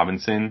Mitchell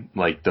Robinson,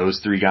 like those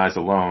three guys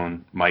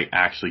alone might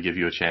actually give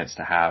you a chance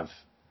to have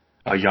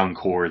a young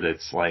core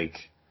that's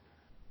like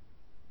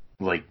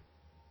an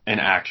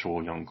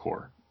actual young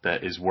core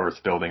that is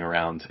worth building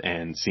around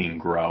and seeing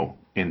grow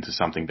into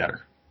something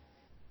better.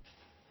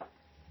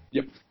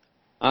 Yep.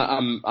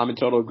 I'm in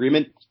total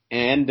agreement.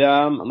 And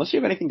unless you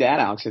have anything to add,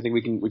 Alex, I think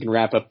we can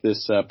wrap up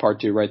this part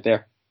 2 right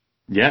there.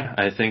 Yeah,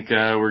 I think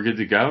we're good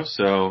to go.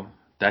 So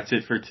that's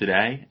it for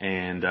today,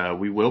 and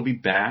we will be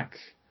back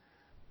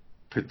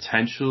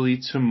potentially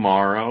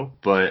tomorrow.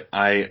 But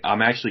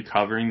I'm actually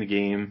covering the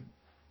game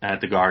at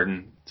the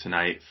Garden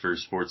tonight for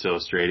Sports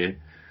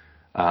Illustrated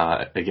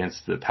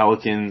against the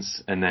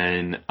Pelicans, and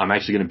then I'm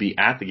actually going to be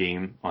at the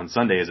game on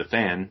Sunday as a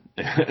fan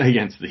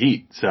against the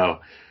Heat.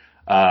 So.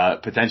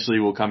 Potentially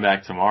we'll come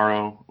back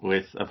tomorrow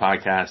with a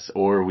podcast,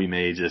 or we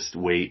may just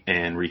wait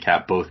and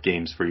recap both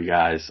games for you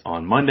guys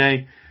on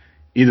Monday.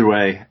 Either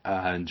way,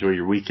 enjoy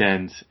your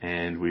weekend,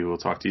 and we will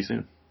talk to you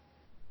soon.